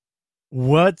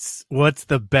 What's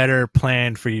the better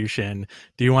plan for you, Shin?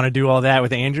 Do you want to do all that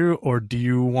with Andrew, or do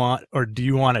you want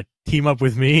to team up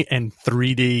with me and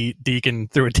 3D Deacon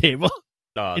through a table?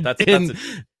 In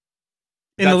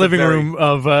the living room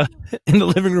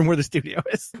where the studio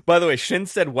is. By the way, Shin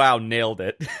said, "Wow, nailed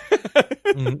it."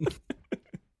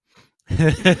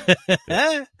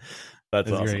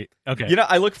 That's awesome. Great. Okay, you know,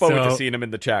 I look forward to seeing him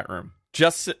in the chat room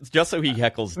just so he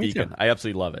heckles Deacon. Too. I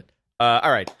absolutely love it.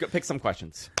 All right, go pick some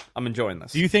questions. I'm enjoying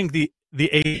this. Do you think the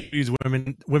AEW's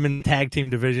women tag team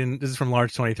division? This is from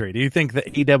Large 23. Do you think the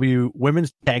AEW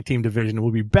women's tag team division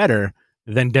will be better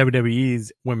than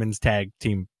WWE's women's tag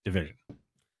team division?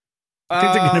 I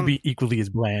think they're going to be equally as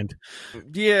bland.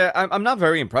 Yeah, I'm not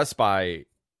very impressed by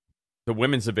the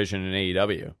women's division in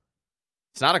AEW.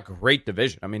 It's not a great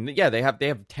division. I mean, yeah, they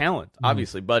have talent,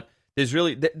 obviously, but there's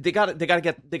really they got to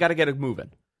get it moving.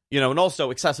 You know, and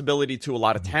also accessibility to a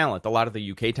lot of talent. A lot of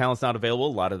the UK talent's not available.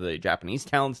 A lot of the Japanese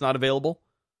talent's not available.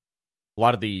 A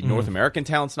lot of the North American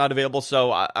talent's not available.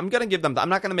 So I'm going to give them. I'm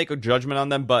not going to make a judgment on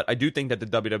them, but I do think that the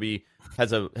WWE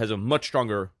has a much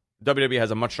stronger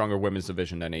women's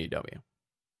division than AEW.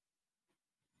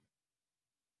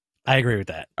 I agree with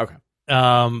that. Okay.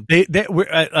 They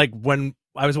like when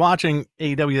I was watching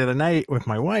AEW the other night with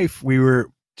my wife, we were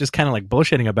just kind of like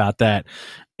bullshitting about that,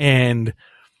 and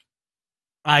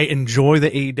I enjoy the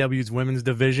AEW's women's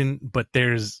division, but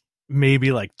there's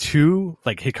maybe like two,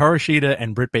 like Hikaru Shida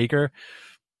and Britt Baker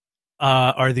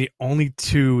are the only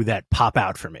two that pop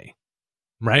out for me,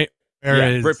 right?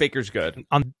 Whereas Britt Baker's good.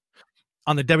 On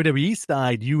the WWE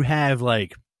side, you have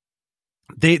like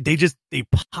they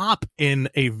pop in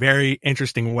a very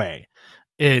interesting way.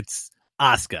 It's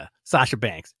Asuka, Sasha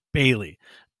Banks, Bayley,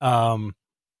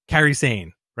 Kairi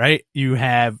Sane, right? You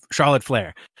have Charlotte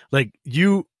Flair. Like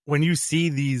when you see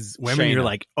these women, Shayna. You're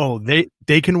like, oh,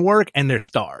 they can work and they're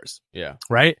stars. Yeah.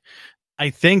 Right? I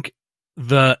think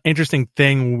the interesting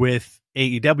thing with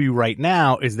AEW right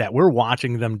now is that we're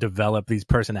watching them develop these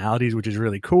personalities, which is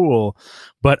really cool.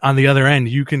 But on the other end,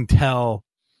 you can tell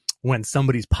when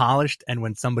somebody's polished and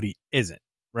when somebody isn't,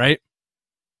 right?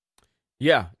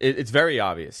 Yeah, it's very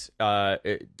obvious.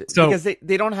 Because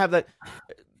they don't have that.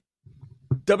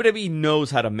 WWE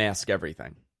knows how to mask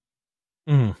everything.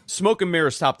 Smoke and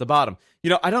mirrors top to bottom.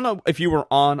 I don't know if you were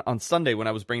on Sunday when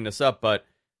I was bringing this up, but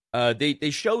they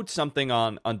showed something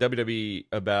on WWE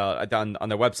about on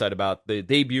their website about the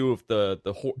debut of the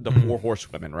four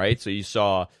horsewomen, right? So you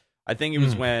saw, I think it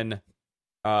was when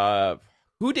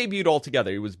who debuted all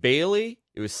together? It was Bayley,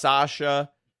 it was Sasha,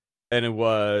 and it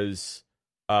was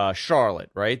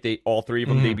Charlotte, right? All three of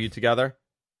them debuted together,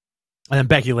 and then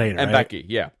Becky later, and right? Becky,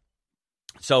 yeah.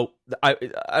 So I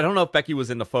don't know if Becky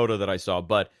was in the photo that I saw,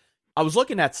 but I was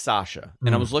looking at Sasha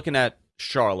and I was looking at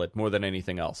Charlotte more than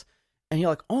anything else. And you're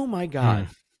like, oh my God,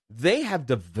 they have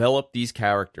developed these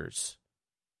characters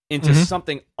into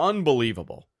something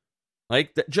unbelievable.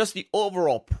 Like just the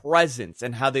overall presence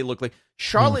and how they look. Like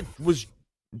Charlotte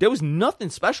there was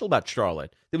nothing special about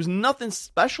Charlotte. There was nothing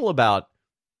special about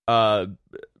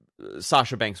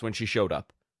Sasha Banks when she showed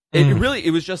up.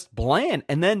 It was just bland.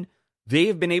 And then they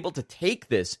have been able to take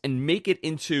this and make it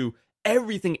into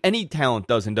everything any talent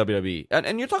does in WWE.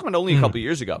 And you're talking about only a couple of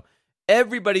years ago.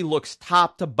 Everybody looks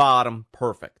top to bottom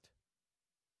perfect.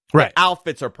 Right. The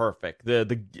outfits are perfect.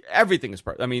 The everything is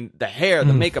perfect. I mean, the hair,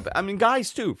 the makeup. I mean,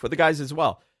 guys too, for the guys as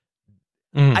well.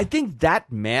 I think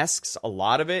that masks a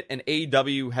lot of it, and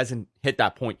AEW hasn't hit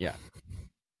that point yet.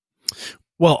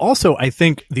 Well, also, I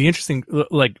think the interesting,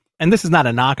 and this is not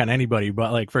a knock on anybody,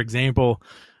 but for example,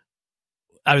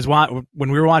 I was when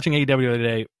we were watching AEW the other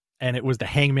day, and it was the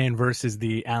Hangman versus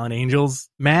the Allen Angels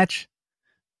match.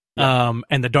 Yeah.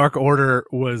 And the Dark Order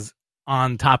was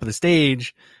on top of the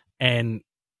stage, and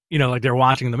they're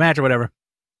watching the match or whatever.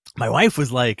 My wife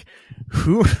was like,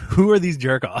 "Who are these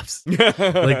jerk offs?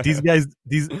 Like these guys,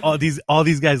 all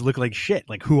these guys look like shit.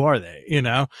 Like who are they?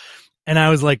 And I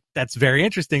was like, that's very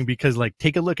interesting because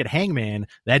take a look at Hangman.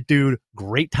 That dude,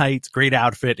 great tights, great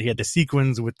outfit. He had the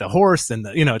sequins with the horse and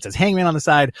it says Hangman on the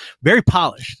side. Very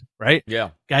polished, right?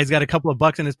 Yeah. Guy's got a couple of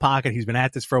bucks in his pocket. He's been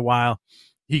at this for a while.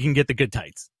 He can get the good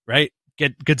tights, right?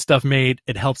 Get good stuff made.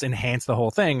 It helps enhance the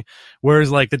whole thing.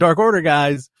 Whereas the Dark Order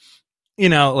guys,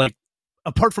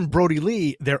 apart from Brody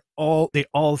Lee, they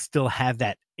all still have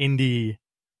that indie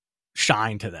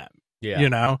shine to them.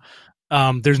 Yeah.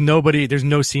 There's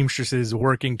no seamstresses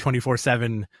working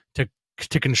 24/7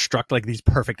 to construct these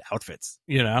perfect outfits,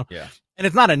 Yeah. And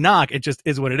it's not a knock. It just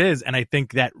is what it is. And I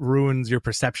think that ruins your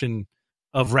perception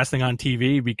of wrestling on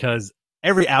TV because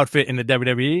every outfit in the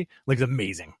WWE looks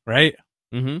amazing, right?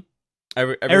 Mm-hmm.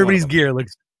 Everyone's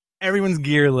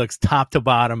gear looks top to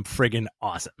bottom friggin'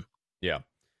 awesome. Yeah.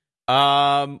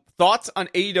 Thoughts on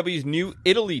AEW's new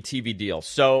Italy TV deal?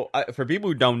 So for people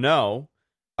who don't know,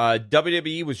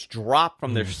 WWE was dropped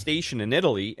from their station in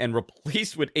Italy and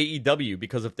replaced with AEW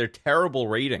because of their terrible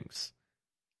ratings.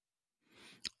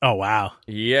 Oh, wow.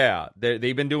 Yeah,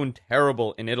 they've been doing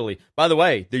terrible in Italy. By the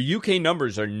way, the UK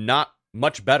numbers are not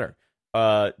much better.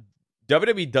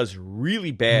 WWE does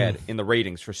really bad in the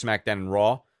ratings for SmackDown and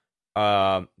Raw.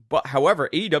 But however,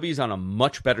 AEW is on a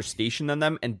much better station than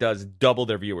them and does double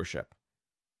their viewership.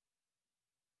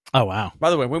 Oh, wow. By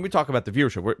the way, when we talk about the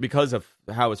viewership, because of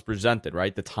how it's presented,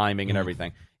 right? The timing and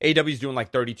everything. AEW is doing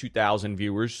 32,000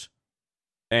 viewers.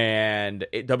 And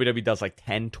WWE does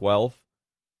 10, 12.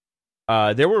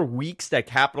 There were weeks that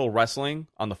Capital Wrestling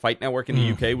on the Fight Network in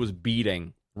the UK was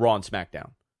beating Raw and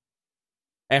SmackDown.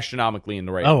 Astronomically in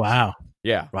the ratings. Oh, wow.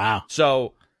 Yeah. Wow.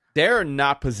 So they're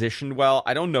not positioned well.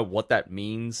 I don't know what that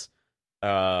means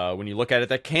when you look at it.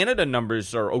 The Canada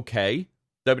numbers are okay,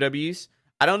 WWE's.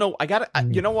 I don't know.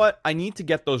 You know what? I need to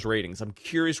get those ratings. I'm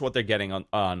curious what they're getting in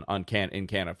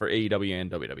Canada for AEW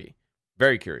and WWE.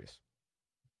 Very curious.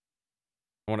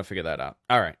 I want to figure that out.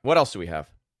 All right. What else do we have?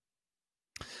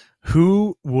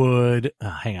 Who would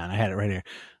hang on, I had it right here.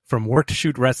 From Work to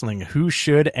Shoot Wrestling, who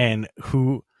should and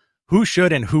who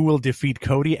will defeat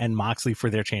Cody and Moxley for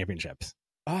their championships?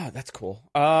 Ah, that's cool.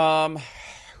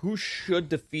 Who should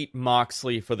defeat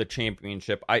Moxley for the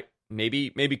championship?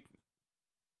 Maybe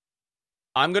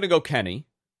I'm going to go Kenny.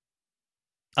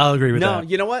 I'll agree with that. No,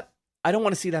 you know what? I don't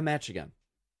want to see that match again.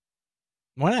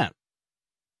 Why not?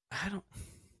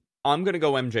 I'm going to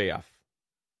go MJF.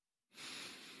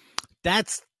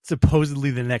 That's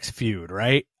supposedly the next feud,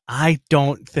 right? I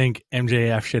don't think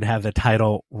MJF should have the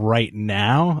title right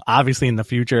now. Obviously in the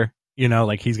future, he's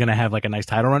going to have a nice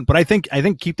title run, but I think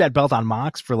keep that belt on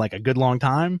Mox for a good long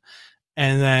time.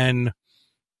 And then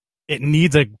it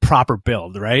needs a proper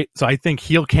build, right? So I think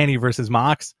heel Kenny versus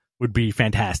Mox would be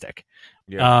fantastic.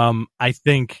 Yeah. I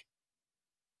think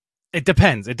it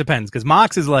depends. It depends because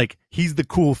Mox is he's the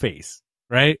cool face,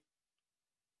 right?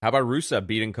 How about Rusev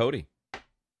beating Cody?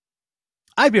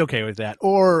 I'd be okay with that.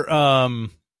 Or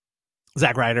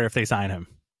Zack Ryder if they sign him.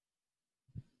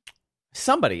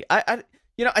 Somebody.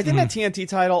 I think that TNT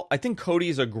title, I think Cody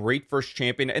is a great first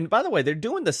champion. And by the way, they're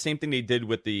doing the same thing they did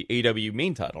with the AEW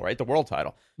main title, right? The world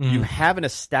title. You have an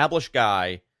established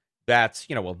guy that's,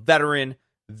 a veteran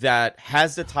that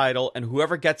has the title, and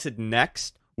whoever gets it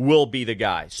next will be the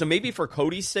guy. So maybe for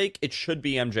Cody's sake, it should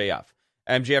be MJF.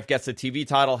 MJF gets the TV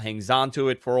title, hangs on to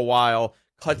it for a while,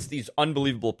 cuts these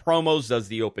unbelievable promos, does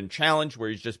the open challenge where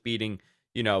he's just beating,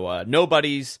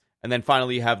 nobodies. And then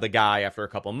finally you have the guy after a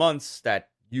couple months that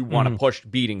you want to push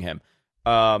beating him.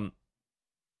 I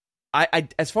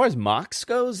as far as Mox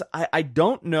goes, I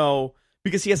don't know,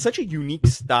 because he has such a unique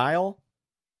style.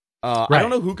 Right. I don't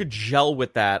know who could gel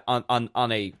with that on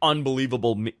a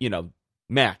unbelievable,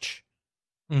 match.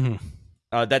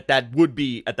 That would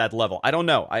be at that level. I don't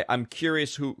know. I'm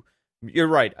curious who. You're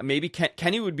right. Maybe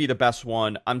Kenny would be the best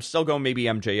one. I'm still going maybe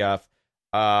MJF.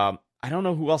 I don't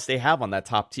know who else they have on that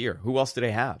top tier. Who else do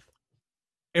they have?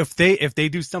 If they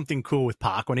do something cool with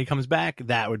Pac when he comes back,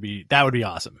 that would be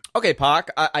awesome. Okay, Pac.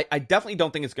 I definitely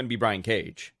don't think it's going to be Brian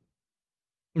Cage.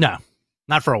 No,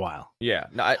 not for a while. Yeah.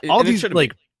 No, all these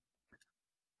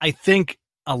I think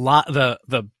a lot the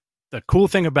cool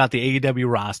thing about the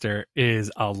AEW roster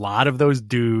is a lot of those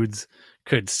dudes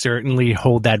could certainly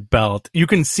hold that belt. You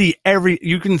can see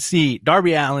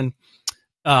Darby Allin,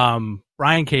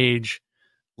 Brian Cage,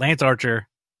 Lance Archer,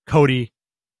 Cody,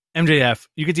 MJF.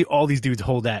 You can see all these dudes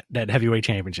hold that heavyweight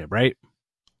championship, right?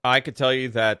 I could tell you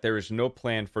that there is no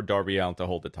plan for Darby Allin to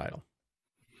hold the title.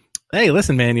 Hey,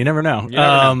 listen, man, you never know.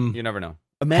 You never know.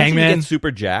 Imagine Hangman, you get Super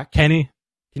Jack. Kenny.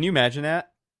 Can you imagine that?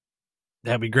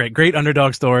 That'd be great. Great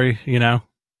underdog story,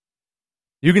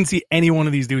 You can see any one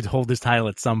of these dudes hold this title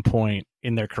at some point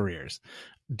in their careers.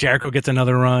 Jericho gets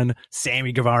another run.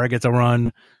 Sammy Guevara gets a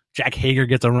run. Jack Hager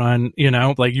gets a run.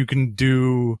 You can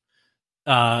do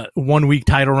 1 week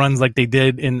title runs like they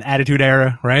did in Attitude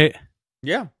Era, right?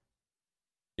 Yeah.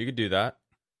 You could do that.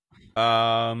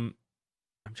 I'm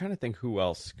trying to think who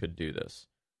else could do this.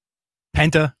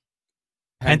 Penta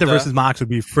versus Mox would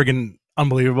be friggin'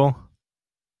 unbelievable.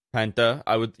 Penta,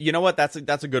 I would. You know what? That's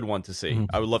a good one to see.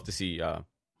 I would love to see. How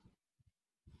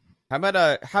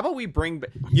about we bring?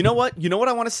 You know what?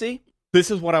 I want to see.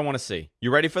 This is what I want to see.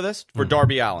 You ready for this? For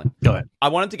Darby Allin. Go ahead. I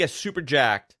want him to get super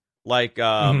jacked.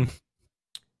 I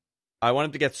want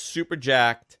him to get super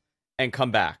jacked and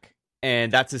come back, and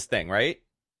that's his thing, right?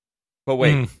 But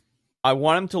wait, I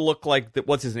want him to look like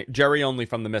what's his name? Jerry Only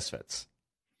from the Misfits.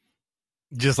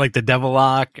 Just like the devil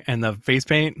lock and the face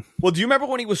paint. Well, do you remember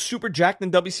when he was super jacked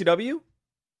in WCW?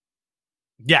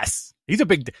 Yes, he's a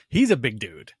big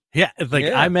dude. Yeah,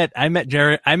 I met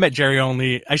Jerry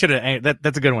Only. I should have.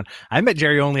 That's a good one. I met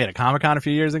Jerry Only at a Comic-Con a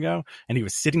few years ago, and he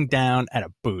was sitting down at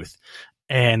a booth,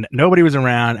 and nobody was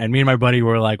around. And me and my buddy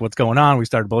were like, "What's going on?" We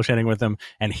started bullshitting with him,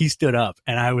 and he stood up,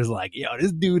 and I was like, "Yo,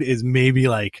 this dude is maybe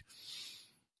like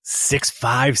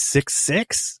 6'5",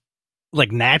 6'6". Like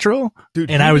natural,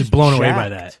 dude, and I was blown away by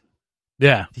that.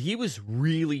 Yeah, he was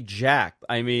really jacked.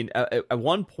 I mean, at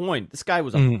one point, this guy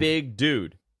was a big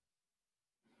dude.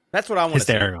 That's what I want to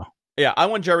see. Yeah, I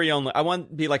want Jerry Only. I want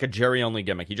to be like a Jerry Only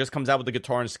gimmick. He just comes out with the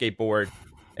guitar and skateboard,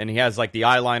 and he has like the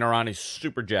eyeliner on. He's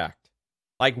super jacked,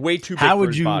 like way too big for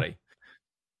his body.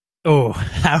 Oh,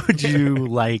 how would you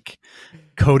like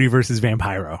Cody versus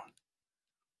Vampiro?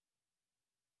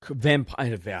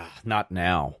 Not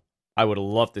now. I would have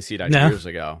loved to see that years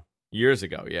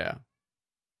ago. Yeah.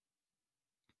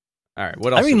 All right.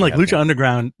 What else? I mean, like Lucha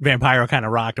Underground, Vampiro kind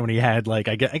of rocked when he had I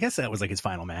guess that was like his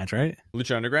final match, right?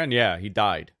 Lucha Underground. Yeah, he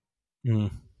died.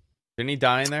 Didn't he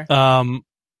die in there?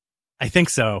 I think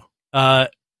so.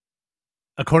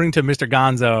 According to Mr.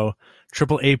 Gonzo,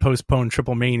 Triple A postponed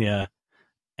Triple Mania,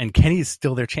 and Kenny is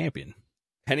still their champion.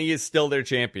 Kenny is still their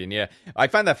champion. Yeah, I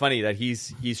find that funny that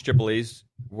he's Triple A's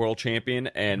world champion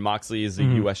and Moxley is the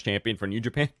U.S. champion for New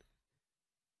Japan.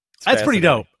 That's pretty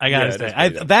dope. I gotta say,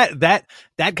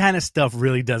 that kind of stuff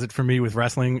really does it for me with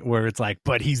wrestling, where it's like,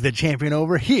 but he's the champion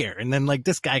over here, and then like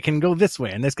this guy can go this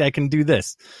way, and this guy can do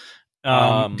this.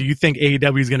 Do you think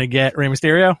AEW is gonna get Rey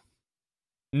Mysterio?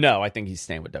 No, I think he's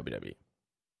staying with WWE.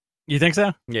 You think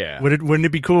so? Yeah. Wouldn't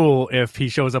it be cool if he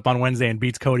shows up on Wednesday and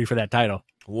beats Cody for that title?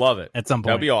 Love it. At some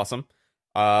point. That'd be awesome.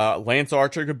 Lance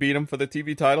Archer could beat him for the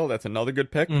TV title. That's another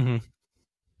good pick.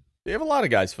 They have a lot of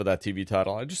guys for that TV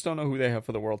title. I just don't know who they have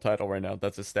for the world title right now.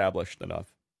 That's established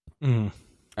enough. All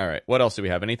right. What else do we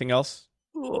have? Anything else?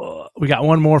 We got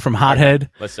one more from Hothead.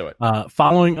 Okay, let's do it.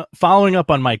 Following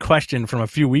up on my question from a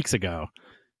few weeks ago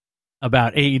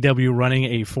about AEW running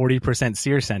a 40%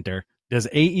 Sears Center, does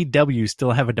AEW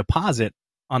still have a deposit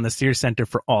on the Sears Center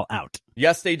for All Out?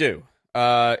 Yes, they do.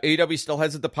 AEW still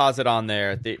has a deposit on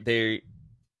there. They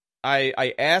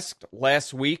I asked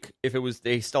last week if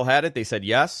they still had it. They said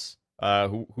yes.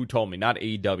 Who told me? Not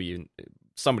AEW.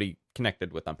 Somebody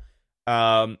connected with them.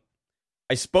 I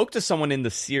spoke to someone at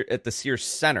the Sears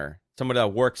Center, someone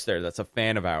that works there that's a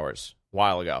fan of ours a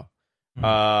while ago.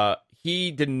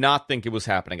 He did not think it was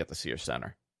happening at the Sears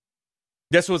Center.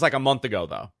 This was like a month ago,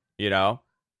 though,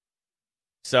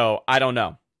 So I don't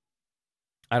know.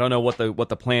 I don't know what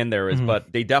the plan there is,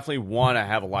 but they definitely want to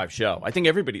have a live show. I think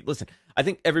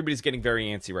everybody's getting very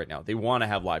antsy right now. They want to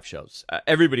have live shows.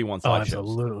 Everybody wants live shows.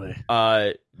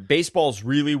 Absolutely. Baseball's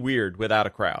really weird without a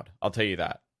crowd. I'll tell you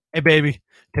that. Hey, baby.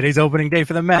 Today's opening day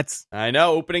for the Mets. I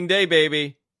know. Opening day,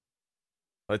 baby.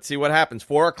 Let's see what happens.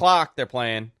 4:00 they're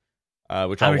playing.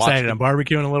 Which I'm excited. I'm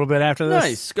barbecuing a little bit after this.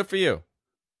 Nice. Good for you.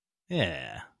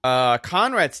 Yeah.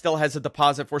 Conrad still has a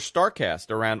deposit for StarCast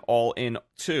around All In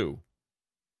 2.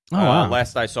 Oh, wow.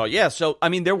 Last I saw. Yeah, so, I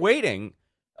mean, they're waiting.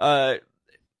 They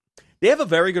have a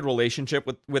very good relationship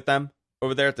with them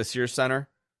over there at the Sears Center.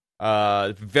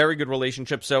 Very good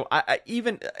relationship. So,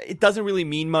 it doesn't really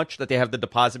mean much that they have the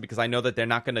deposit because I know that they're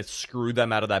not going to screw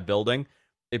them out of that building.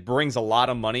 It brings a lot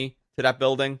of money to that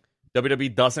building.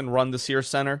 WWE doesn't run the Sears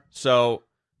Center, so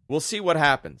we'll see what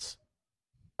happens.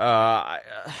 A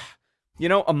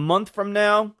month from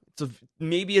now, it's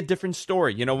maybe a different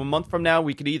story. A month from now,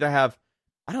 we could either have,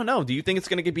 I don't know. Do you think it's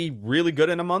going to be really good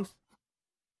in a month?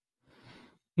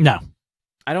 No,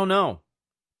 I don't know.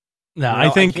 No, I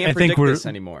think we're this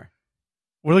anymore.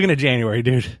 We're looking at January,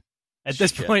 dude. At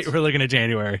this point, we're looking at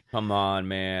January. Come on,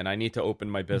 man. I need to open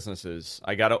my businesses.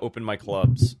 I got to open my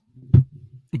clubs.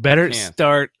 Better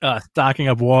start stocking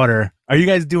up water. Are you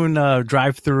guys doing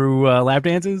drive-through lap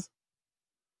dances?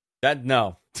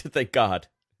 No. Thank God.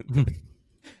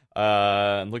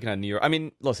 I'm looking at New York. I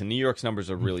mean, listen, New York's numbers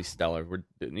are really stellar.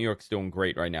 New York's doing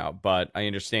great right now, but I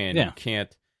understand you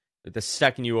can't. The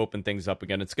second you open things up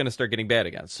again, it's going to start getting bad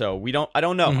again. So I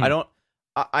don't know.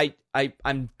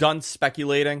 I'm done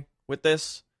speculating with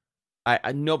this.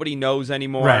 Nobody knows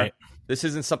anymore. Right. This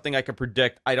isn't something I can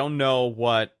predict. I don't know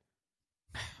what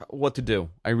to do.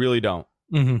 I really don't.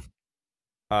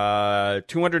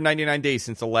 299 days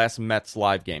since the last Mets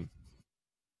live game.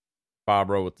 Bob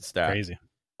Rowe with the stat. Crazy.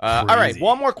 All right,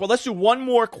 one more. Let's do one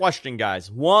more question,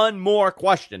 guys. One more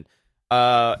question.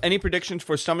 Any predictions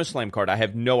for SummerSlam card? I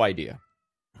have no idea.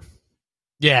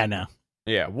 Yeah, no.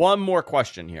 Yeah, one more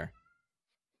question here.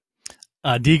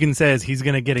 Deegan says he's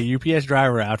going to get a UPS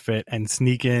driver outfit and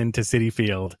sneak into Citi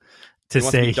Field to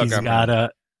say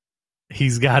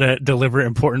he's got to deliver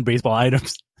important baseball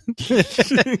items.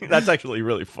 That's actually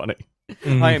really funny.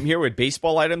 I am here with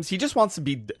baseball items. He just wants to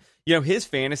be, his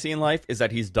fantasy in life is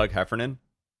that he's Doug Heffernan.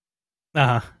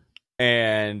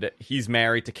 And he's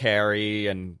married to Carrie,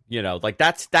 and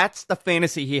that's the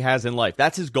fantasy he has in life.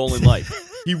 That's his goal in life.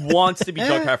 He wants to be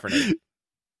Doug Heffernan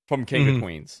from King of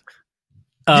Queens.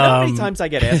 You know how many times I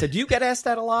get asked that? Do you get asked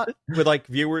that a lot with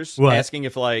viewers asking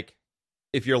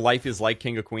if your life is like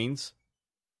King of Queens?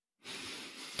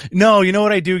 No, you know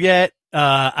what I do get?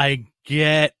 I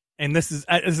get, and this is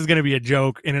going to be a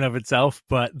joke in and of itself,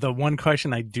 but the one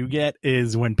question I do get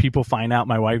is when people find out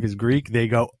my wife is Greek, they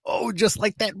go, "Oh, just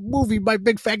like that movie, My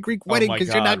Big Fat Greek Wedding,"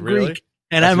 because you're not really? Greek.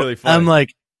 And That's really funny. I'm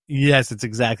like, yes, it's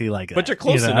exactly like that. But you're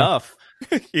close enough.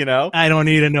 I don't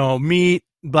need to know meat.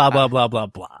 Blah blah blah blah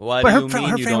blah. But her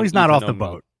family's not off the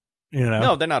boat.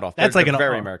 No, they're not off. That's they're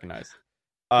very Americanized.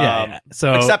 Yeah.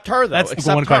 So except her, though. That's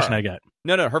the one question I get.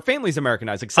 No, her family's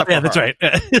Americanized, except for her. That's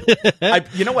right.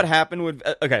 You know what happened with...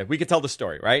 Okay, we could tell the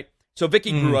story, right? So Vicky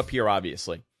grew up here,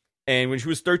 obviously. And when she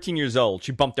was 13 years old,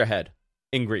 she bumped her head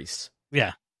in Greece.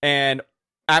 Yeah. And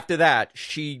after that,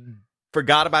 she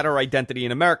forgot about her identity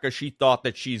in America. She thought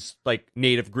that she's,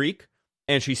 native Greek,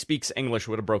 and she speaks English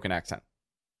with a broken accent.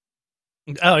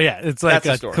 Oh, yeah. It's like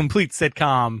a complete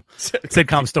sitcom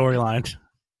storyline.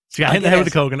 She got hit in the head with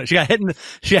a coconut. She got hit in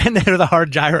the head with a hard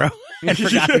gyro and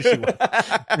forgot who she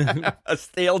was. A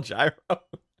stale gyro.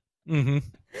 Mm-hmm.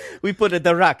 We put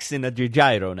the rocks in a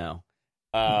gyro now.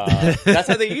 That's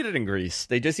how they eat it in Greece.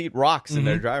 They just eat rocks in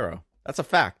their gyro. That's a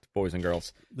fact, boys and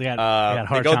girls. They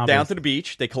go down to the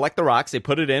beach. They collect the rocks. They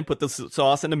put it in, put the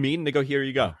sauce in the meat, and they go, "Here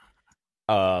you go."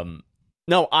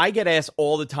 No, I get asked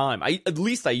all the time. At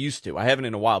least I used to. I haven't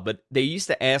in a while, but they used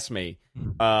to ask me,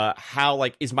 how,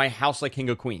 is my house like King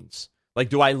of Queens?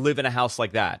 Do I live in a house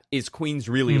like that? Is Queens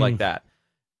really like that?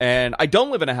 And I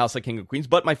don't live in a house like King of Queens,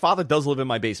 but my father does live in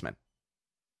my basement.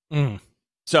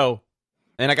 So,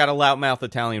 and I got a loudmouth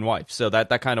Italian wife, so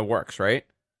that kind of works, right?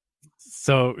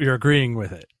 So you're agreeing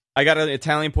with it? I got an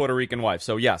Italian Puerto Rican wife,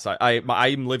 so yes,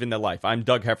 I'm living the life. I'm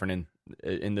Doug Heffernan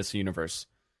in this universe.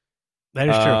 That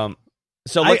is true.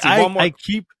 So let's see, one more.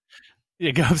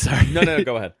 Yeah, I'm sorry. No,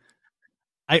 go ahead.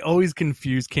 I always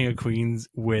confuse King of Queens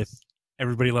with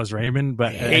Everybody Loves Raymond,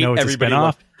 but I know it's Everybody a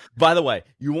spinoff. By the way,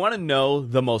 you want to know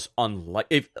the most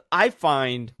if I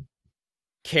find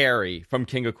Carrie from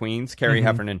King of Queens, Carrie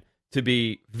Heffernan, to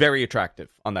be very attractive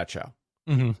on that show.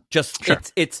 Just sure.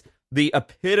 It's the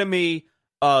epitome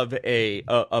of a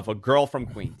girl from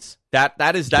Queens. That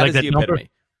is the epitome. Dumper?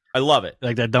 I love it.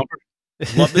 Like that dumper.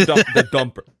 Love the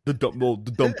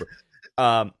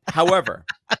dumper. However,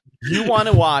 you want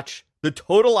to watch the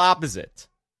total opposite.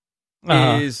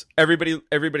 Is Everybody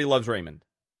Loves Raymond.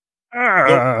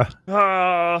 I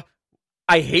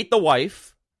hate the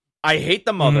wife. I hate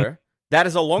the mother. That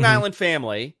is a Long Island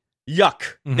family. Yuck.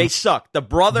 They suck. The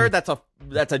brother, that's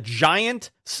a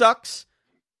giant, sucks.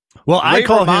 Well, Ray I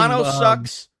call Romano him,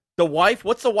 sucks. The wife,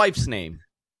 what's the wife's name?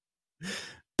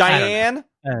 Diane?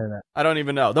 I don't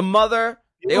even know. The mother,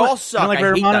 they all suck. Like I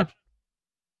hate Romano?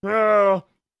 that.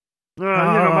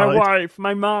 My wife,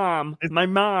 my mom, my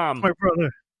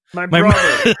brother. My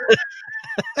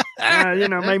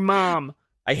mom.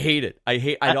 I hate it. I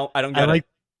don't get it. Like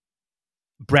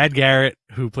Brad Garrett,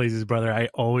 who plays his brother.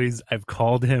 I've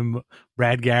called him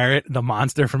Brad Garrett, the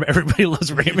monster from Everybody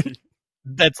Loves Raymond.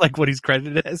 That's like what he's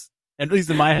credited as, at least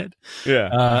in my head. Yeah.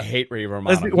 I hate Ray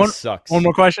Romano. He sucks. One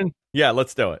more question. Yeah,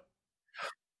 let's do it.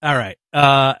 All right.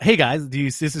 Hey guys,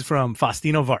 this is from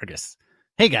Faustino Vargas.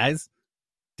 Hey guys,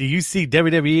 do you see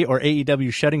WWE or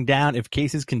AEW shutting down if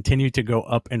cases continue to go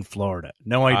up in Florida?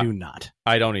 No, I do not.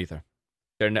 I don't either.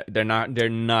 They're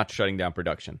not shutting down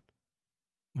production.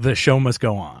 The show must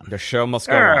go on. The show must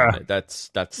go on.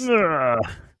 That's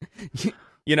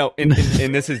you know, and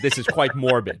this is quite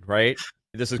morbid, right?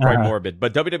 This is quite morbid.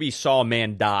 But WWE saw a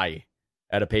man die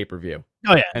at a pay-per-view.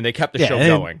 Oh yeah. And they kept the show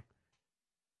going.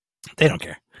 They don't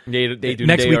care. They do.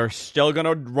 They are still going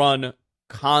to run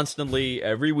constantly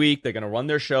every week. They're going to run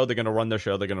their show. They're going to run their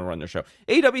show. They're going to run their show.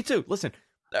 AEW too. Listen,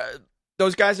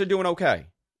 those guys are doing okay.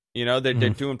 You know, they're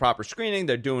doing proper screening.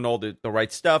 They're doing all the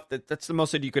right stuff. That's the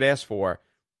most that you could ask for.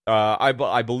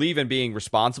 I believe in being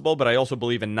responsible, but I also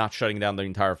believe in not shutting down the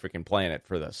entire freaking planet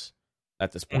for this.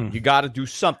 At this point, you got to do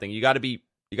something. You got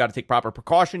to take proper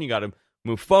precaution. You got to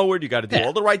move forward. You got to do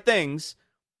all the right things.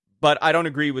 But I don't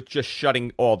agree with just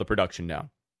shutting all the production down.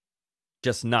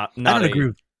 Just not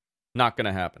going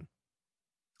to happen.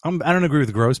 I don't agree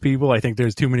with gross people. I think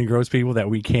there's too many gross people that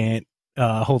we can't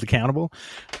hold accountable.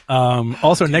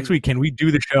 Also, next week, can we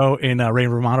do the show in Ray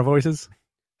Romano voices?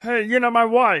 Hey, my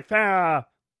wife. I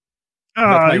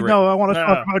want to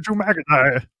talk about Drew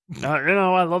McIntyre.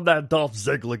 I love that Dolph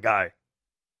Ziggler guy.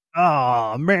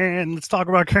 Oh, man, let's talk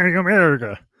about Kenny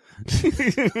Omega.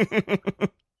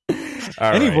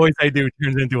 Any voice I do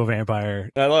turns into a vampire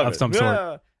of some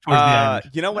sort.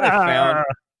 You know what I found?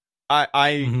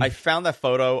 I found that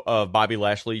photo of Bobby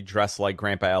Lashley dressed like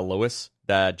Grandpa Al Lewis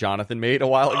that Jonathan made a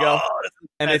while ago.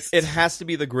 And it has to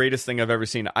be the greatest thing I've ever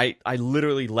seen. I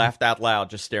literally laughed out loud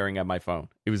just staring at my phone.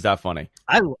 It was that funny.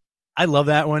 I love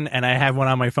that one, and I have one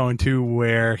on my phone too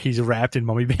where he's wrapped in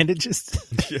mummy bandages.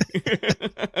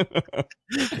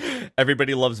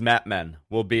 Everybody Loves Matt Men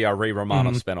will be our Ray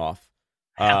Romano spinoff.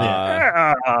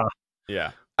 Yeah.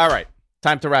 All right.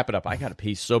 Time to wrap it up. I got to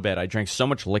pee so bad. I drank so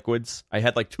much liquids. I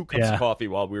had like 2 cups of coffee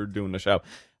while we were doing the show.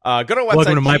 Go to our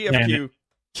website,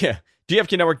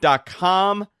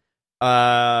 GFQnetwork.com.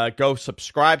 Go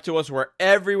subscribe to us. We're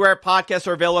everywhere podcasts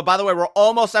are available. By the way, we're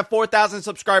almost at 4,000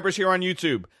 subscribers here on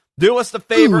YouTube. Do us the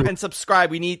favor and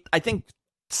subscribe. We need, I think,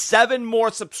 7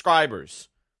 more subscribers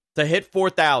to hit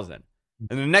 4,000.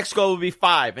 And the next goal will be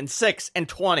 5 and 6 and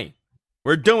 20.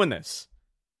 We're doing this.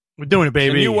 We're doing it,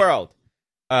 baby. It's a new world.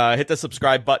 Hit the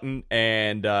subscribe button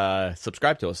and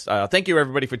subscribe to us. Thank you,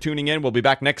 everybody, for tuning in. We'll be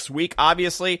back next week,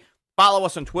 obviously. Follow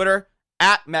us on Twitter,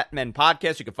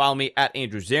 @MetMenPodcast. You can follow me,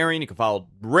 @AndrewZarian. You can follow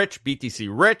Rich, BTC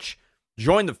Rich.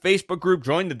 Join the Facebook group.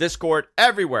 Join the Discord.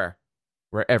 Everywhere.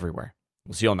 We're everywhere.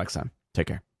 We'll see you all next time. Take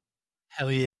care.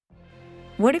 Hell yeah.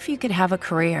 What if you could have a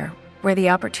career where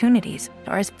the opportunities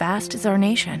are as vast as our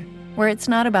nation, where it's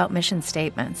not about mission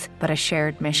statements, but a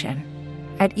shared mission?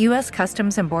 At U.S.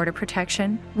 Customs and Border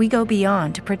Protection, we go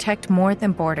beyond to protect more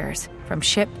than borders. From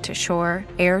ship to shore,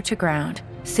 air to ground,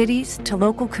 cities to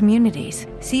local communities,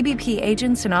 CBP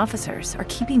agents and officers are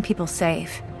keeping people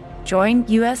safe. Join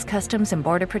U.S. Customs and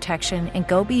Border Protection and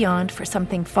go beyond for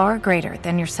something far greater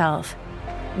than yourself.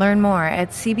 Learn more at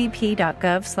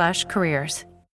cbp.gov/careers.